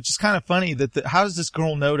this, which is kind of funny that how does this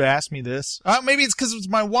girl know to ask me this? Maybe it's because it was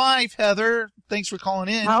my wife, Heather. Thanks for calling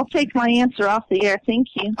in. I'll take my answer off the air. Thank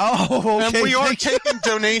you. Oh, okay. And we are taking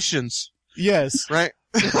donations. Yes. Right.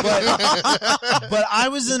 But I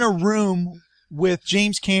was in a room with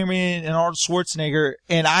James Cameron and Arnold Schwarzenegger,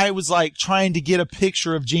 and I was like trying to get a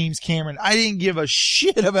picture of James Cameron. I didn't give a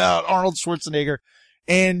shit about Arnold Schwarzenegger.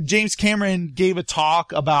 And James Cameron gave a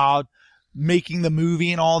talk about making the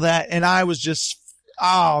movie and all that, and I was just,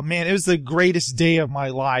 oh man, it was the greatest day of my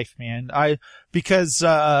life, man. Because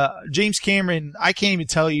James Cameron, I can't even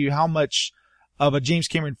tell you how much of a James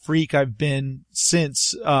Cameron freak I've been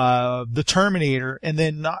since the Terminator, and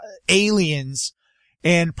then Aliens,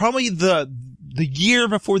 and probably the year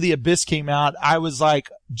before The Abyss came out. I was like,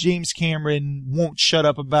 James Cameron won't shut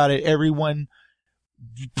up about it. Everyone,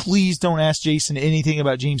 please don't ask Jason anything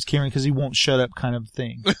about James Cameron because he won't shut up, kind of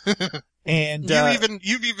thing. And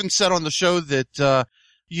you've even said on the show that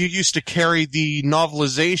you used to carry the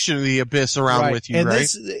novelization of The Abyss around with you, and right?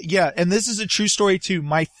 And this is a true story too.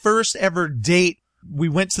 My first ever date, we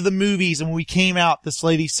went to the movies, and when we came out, this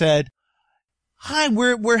lady said, "Hi,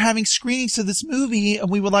 we're having screenings of this movie,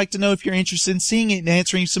 and we would like to know if you're interested in seeing it and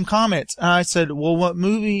answering some comments." And I said, "Well, what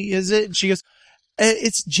movie is it?" And she goes,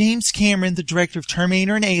 "It's James Cameron, the director of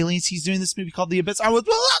Terminator and Aliens. He's doing this movie called The Abyss."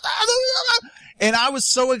 And I was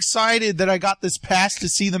so excited that I got this pass to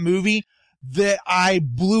see the movie that I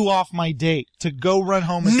blew off my date to go run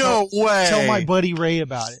home and tell my buddy Ray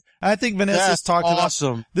about it. I think Vanessa's talked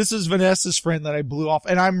about this is Vanessa's friend that I blew off,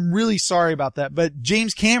 and I'm really sorry about that. But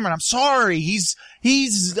James Cameron, I'm sorry. He's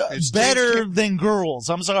better than girls.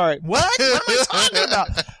 I'm sorry. What? What am I talking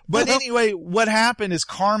about? But anyway, what happened is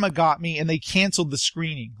karma got me, and they canceled the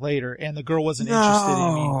screening later, and the girl wasn't interested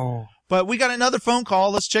in me. But we got another phone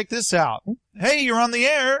call. Let's check this out. Hey, you're on the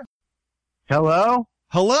air. Hello?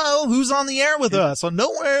 Hello? Who's on the air with us on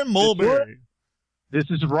Nowhere in Mulberry? This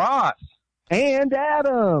is Ross. And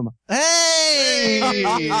Adam. Hey!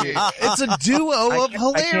 It's a duo of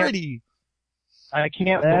hilarity. I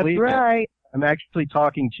can't believe it. I'm actually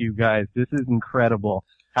talking to you guys. This is incredible.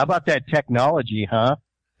 How about that technology, huh?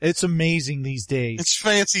 It's amazing these days. It's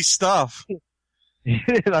fancy stuff.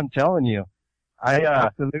 I'm telling you.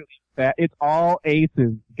 Absolutely. It's all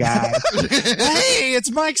aces, guys. Hey, it's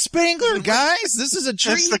Mike Spangler, guys. This is a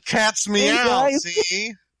treat. It's the cat's meow,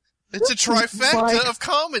 see? It's a trifecta of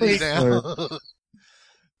comedy now.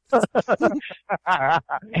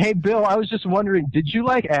 Hey, Bill, I was just wondering, did you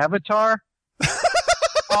like Avatar?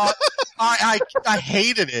 I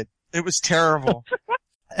hated it. It was terrible.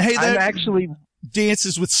 Hey, that actually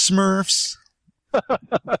dances with Smurfs.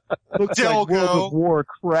 Looks like World of War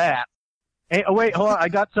crap. Hey, oh wait, hold on. I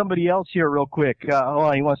got somebody else here real quick. Hold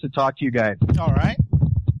on, he wants to talk to you guys. All right.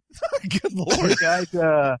 Good Lord. Hey guys,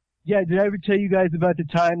 yeah, did I ever tell you guys about the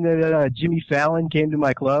time that Jimmy Fallon came to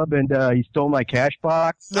my club and he stole my cash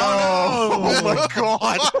box? No! Oh my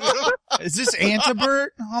God! Is this Antibert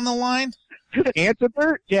on the line?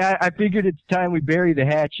 Antibert? Yeah, I figured it's time we bury the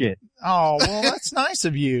hatchet. Oh, well, that's nice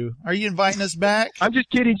of you. Are you inviting us back? I'm just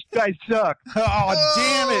kidding. You guys suck. Oh,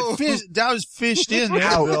 damn it. That was fished in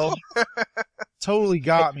there, Bill. Totally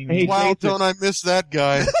got me. Hey, wow, don't I miss that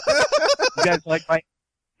guy. You guys like my...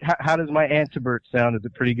 How does my Antibert sound? Is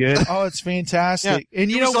it pretty good? Oh, it's fantastic. Yeah,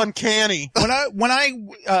 and you know, know, uncanny. When I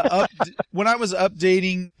was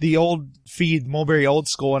updating the old feed, Mulberry Old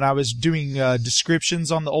School, and I was doing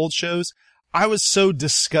descriptions on the old shows, I was so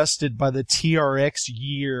disgusted by the TRX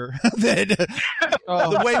year that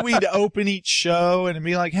the way we'd open each show and it'd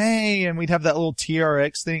be like, hey, and we'd have that little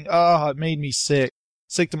TRX thing. Oh, it made me sick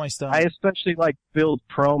to my stomach. I especially like Bill's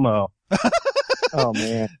promo. Oh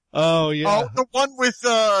man. Oh yeah. Oh, the one with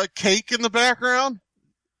cake in the background.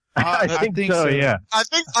 I think so. Yeah. I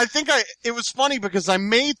think it was funny because I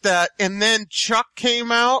made that and then Chuck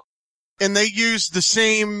came out and they used the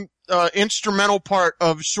same instrumental part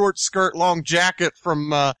of Short Skirt Long Jacket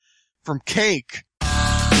from Cake.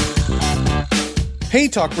 Hey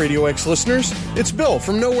Talk Radio X listeners, it's Bill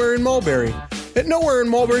from Nowhere in Mulberry. At Nowhere in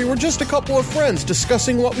Mulberry, we're just a couple of friends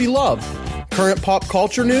discussing what we love. Current pop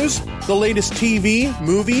culture news, the latest TV,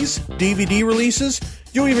 movies, DVD releases.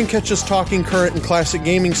 You'll even catch us talking current and classic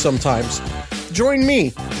gaming sometimes. Join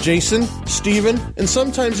me, Jason, Steven, and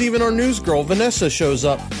sometimes even our news girl, Vanessa, shows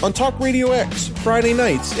up on Talk Radio X, Friday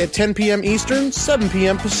nights at 10 p.m. Eastern, 7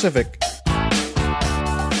 p.m. Pacific.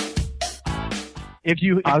 If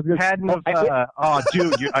you hadn't have,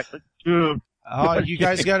 dude. Oh, you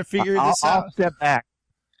guys got to figure this out. I'll step back.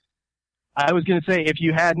 I was going to say, if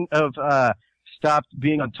you hadn't have stopped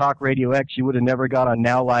being on Talk Radio X, you would have never got on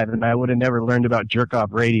Now Live, and I would have never learned about Jerk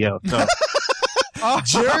Off Radio. So.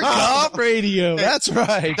 Jerk Off Radio. That's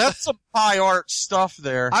right. That's some high art stuff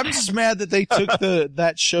there. I'm just mad that they took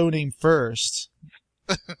that show name first.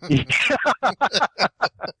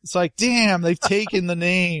 It's like, damn, they've taken the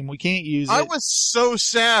name. We can't use it. I was so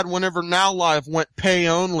sad whenever Now Live went pay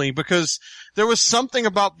only, because there was something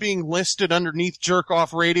about being listed underneath Jerk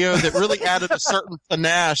Off Radio that really added a certain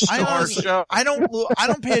panache to our show. I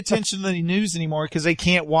don't pay attention to the news anymore because they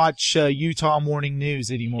can't watch Utah Morning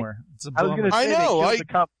News anymore. It's a bummer. I was going to say, they killed the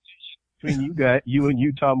competition between you and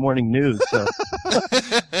Utah Morning News. So.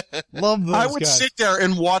 Love those I would guys. sit there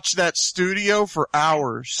and watch that studio for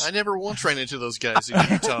hours. I never once ran into those guys in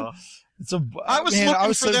Utah. I was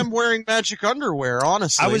looking for them wearing magic underwear,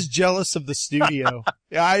 honestly. I was jealous of the studio.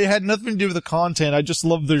 Yeah, I had nothing to do with the content. I just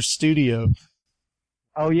loved their studio.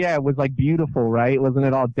 Oh yeah, it was like beautiful, right? Wasn't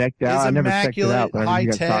it all decked out? It's I never checked it out. immaculate, high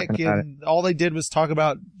tech, and all they did was talk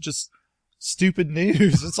about just stupid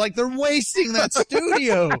news. It's like they're wasting that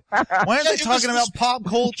studio. Why aren't they talking about pop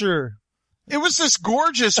culture? It was this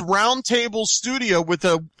gorgeous round table studio with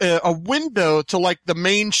a window to like the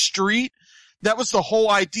main street. That was the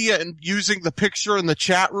whole idea, and using the picture in the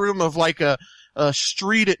chat room of like a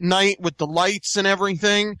street at night with the lights and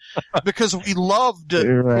everything, because we loved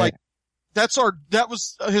right. like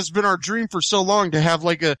has been our dream for so long, to have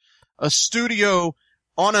like a studio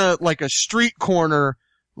on a street corner,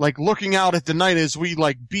 like looking out at the night as we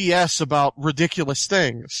like BS about ridiculous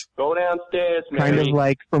things. Go downstairs, man. Kind of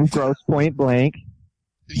like from Grosse Point Blank.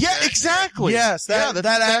 Yeah, exactly. Yes, that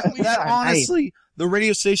honestly, the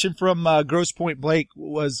radio station from Grosse Point Blank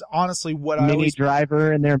was honestly what I Mini always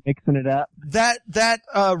Driver, and they're mixing it up. That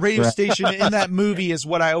radio station in that movie is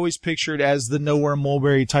what I always pictured as the Nowhere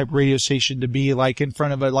Mulberry type radio station to be, like in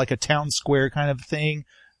front of a town square kind of thing.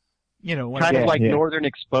 You know, kind of like Northern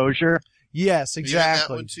Exposure. Yes, exactly. Yeah, that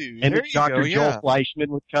one too. And Dr. Joel Fleischman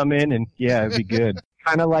would come in, and it'd be good.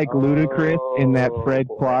 Kind of like Ludacris in that Fred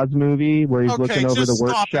Claus movie where he's looking over the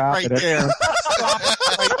workshop. Right there. Stop it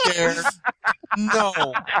right there.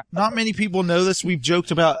 No. Not many people know this. We've joked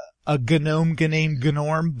about a gnome named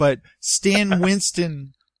Gnorm, but Stan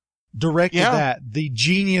Winston directed that. The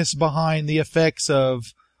genius behind the effects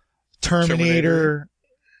of Terminator.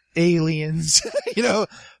 Aliens. You know,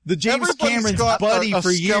 the James Cameron's buddy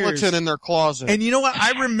for years. Skeleton in their closet. And you know what?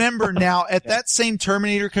 I remember now at that same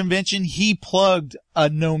Terminator convention, he plugged a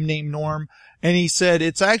gnome named Norm, and he said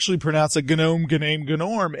it's actually pronounced a gnome named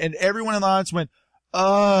Gnorm, and everyone in the audience went,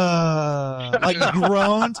 like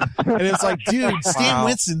groaned, and it's like, dude, Stan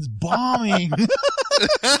Winston's bombing.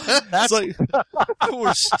 That's like,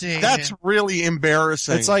 poor Stan. That's really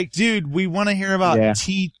embarrassing. It's like, dude, we want to hear about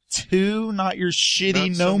T2, not your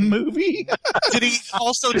shitty gnome movie. Did he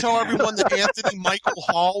also tell everyone that Anthony Michael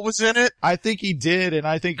Hall was in it? I think he did, and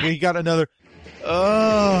I think he got another.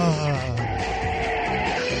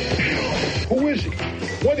 Who is he?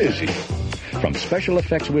 What is he? From special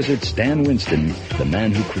effects wizard Stan Winston, the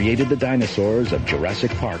man who created the dinosaurs of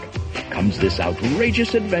Jurassic Park, comes this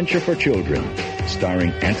outrageous adventure for children,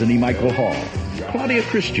 starring Anthony Michael Hall, Claudia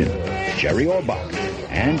Christian, Jerry Orbach,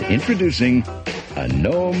 and introducing a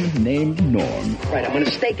gnome named Norm. Right, I'm going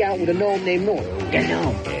to stake out with a gnome named Norm.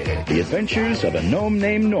 Gnome. The Adventures of a Gnome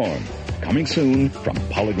Named Norm, coming soon from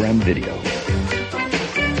Polygram Video.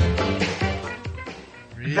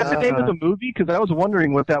 Is that the name of the movie? Because I was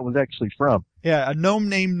wondering what that was actually from. Yeah, a gnome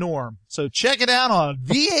named Norm. So check it out on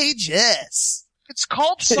VHS. It's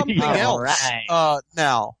called something else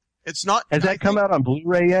now. It's not. Has that come out on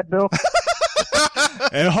Blu-ray yet, Bill?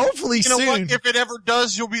 And hopefully soon. You know what? If it ever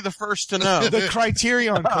does, you'll be the first to know. The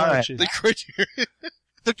Criterion Collection. The Criterion.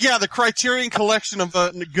 The Criterion Collection of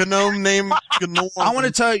a gnome named Gnome. I want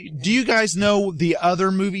to tell you, do you guys know the other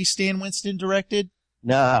movie Stan Winston directed?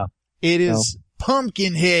 No. It is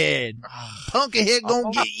Pumpkinhead. Pumpkinhead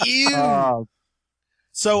gonna get you.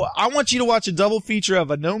 So I want you to watch a double feature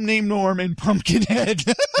of A Gnome Named Norm and Pumpkinhead.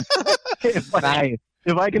 Nice.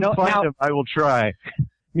 If I can find him, I will try.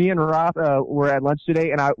 Me and Ross were at lunch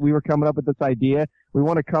today, and we were coming up with this idea. We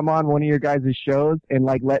want to come on one of your guys' shows and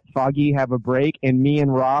like let Foggy have a break, and me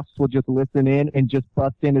and Ross will just listen in and just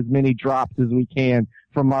bust in as many drops as we can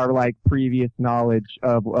from our like previous knowledge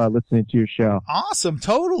of listening to your show. Awesome,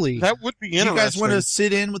 totally. That would be interesting. You guys want to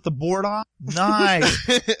sit in with the board on? Nice.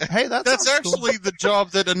 Hey, that's actually the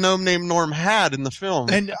job that A Gnome Named Norm had in the film.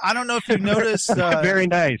 And I don't know if you've noticed. Very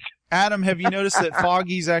nice. Adam, have you noticed that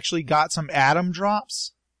Foggy's actually got some Adam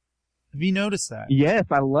drops? Have you noticed that? Yes,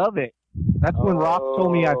 I love it. That's when Ross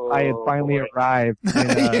told me I had finally arrived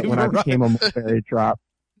when I became a Mulberry drop.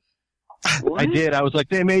 I did. I was like,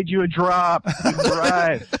 they made you a drop. You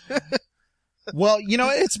arrived. Well,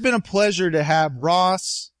 it's been a pleasure to have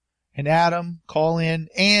Ross and Adam call in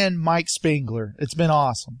and Mike Spangler. It's been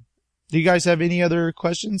awesome. Do you guys have any other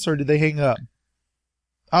questions or did they hang up?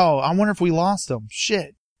 Oh, I wonder if we lost them.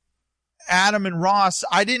 Shit. Adam and Ross,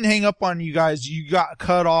 I didn't hang up on you guys. You got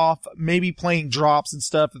cut off. Maybe playing drops and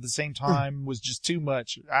stuff at the same time was just too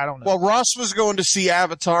much. I don't know. Well, Ross was going to see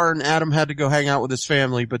Avatar and Adam had to go hang out with his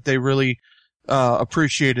family, but they really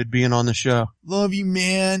appreciated being on the show. Love you,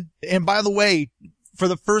 man. And by the way, for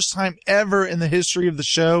the first time ever in the history of the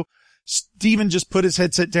show, Steven just put his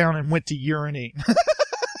headset down and went to urinate.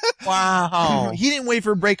 Wow. He didn't wait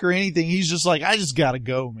for a break or anything. He's just like, I just gotta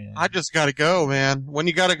go, man. I just gotta go, man. When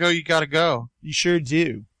you gotta go, you gotta go. You sure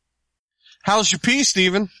do. How's your pee,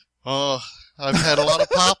 Steven? Oh, I've had a lot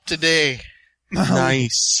of pop today.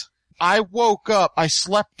 Nice. I woke up, I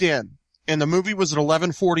slept in, and the movie was at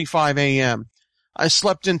 11:45 a.m. I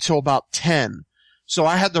slept in till about 10. So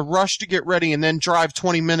I had to rush to get ready and then drive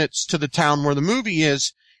 20 minutes to the town where the movie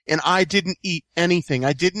is. And I didn't eat anything.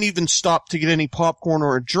 I didn't even stop to get any popcorn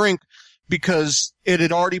or a drink because it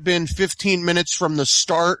had already been 15 minutes from the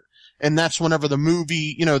start. And that's whenever the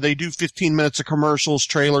movie, they do 15 minutes of commercials,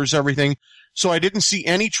 trailers, everything. So I didn't see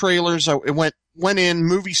any trailers. I went in,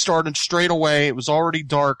 movie started straight away. It was already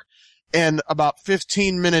dark. And about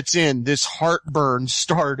 15 minutes in, this heartburn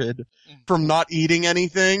started from not eating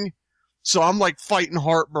anything. So I'm like fighting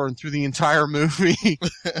heartburn through the entire movie.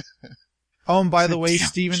 Oh, and by the way,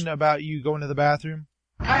 Steven, about you going to the bathroom.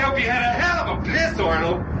 I hope you had a hell of a piss,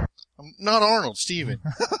 Arnold. I'm not Arnold, Steven.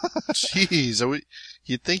 Jeez,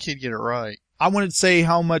 you'd think he'd get it right. I wanted to say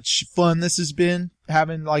how much fun this has been,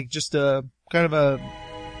 having like just a kind of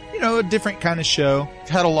a different kind of show. I've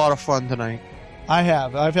had a lot of fun tonight. I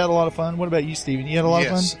have. I've had a lot of fun. What about you, Steven? You had a lot of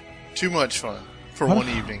fun? Too much fun for one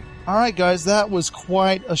evening. All right, guys, that was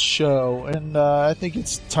quite a show, and I think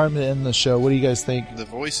it's time to end the show. What do you guys think? The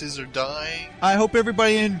voices are dying. I hope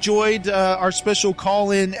everybody enjoyed our special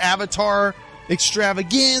call-in Avatar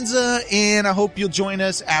extravaganza, and I hope you'll join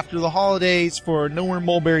us after the holidays for Nowhere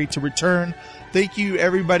Mulberry to return. Thank you,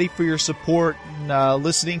 everybody, for your support and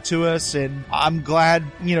listening to us, and I'm glad,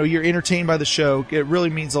 you're entertained by the show. It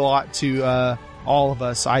really means a lot to all of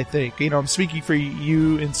us, I think. I'm speaking for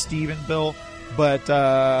you and Steve and Bill. But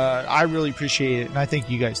I really appreciate it, and I think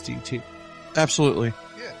you guys do, too. Absolutely.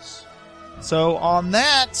 Yes. So on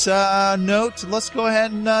that note, let's go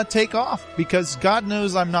ahead and take off, because God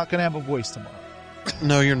knows I'm not going to have a voice tomorrow.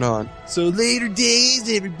 No, you're not. So later days,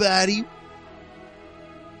 everybody.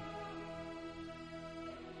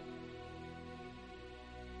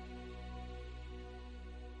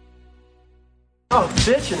 Oh,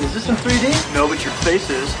 bitch, and is this in 3D? No, but your face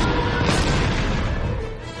is.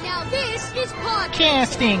 This is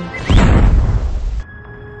podcasting.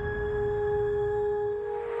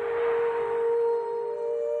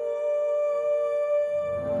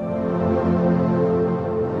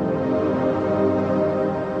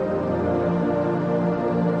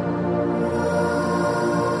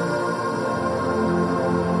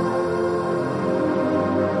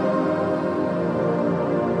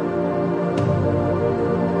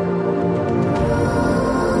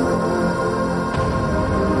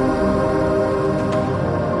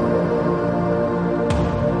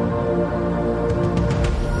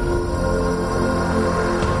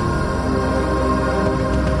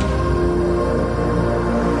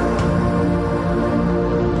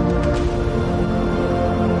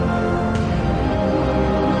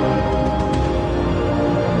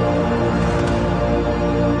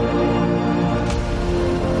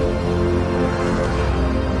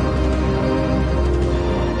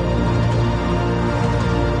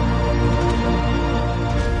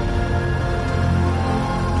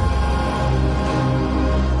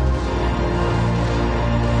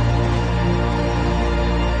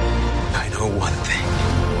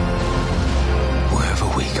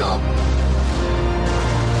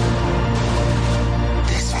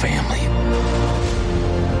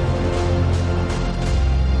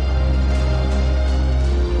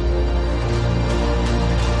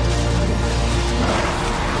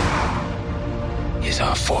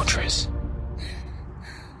 fortress.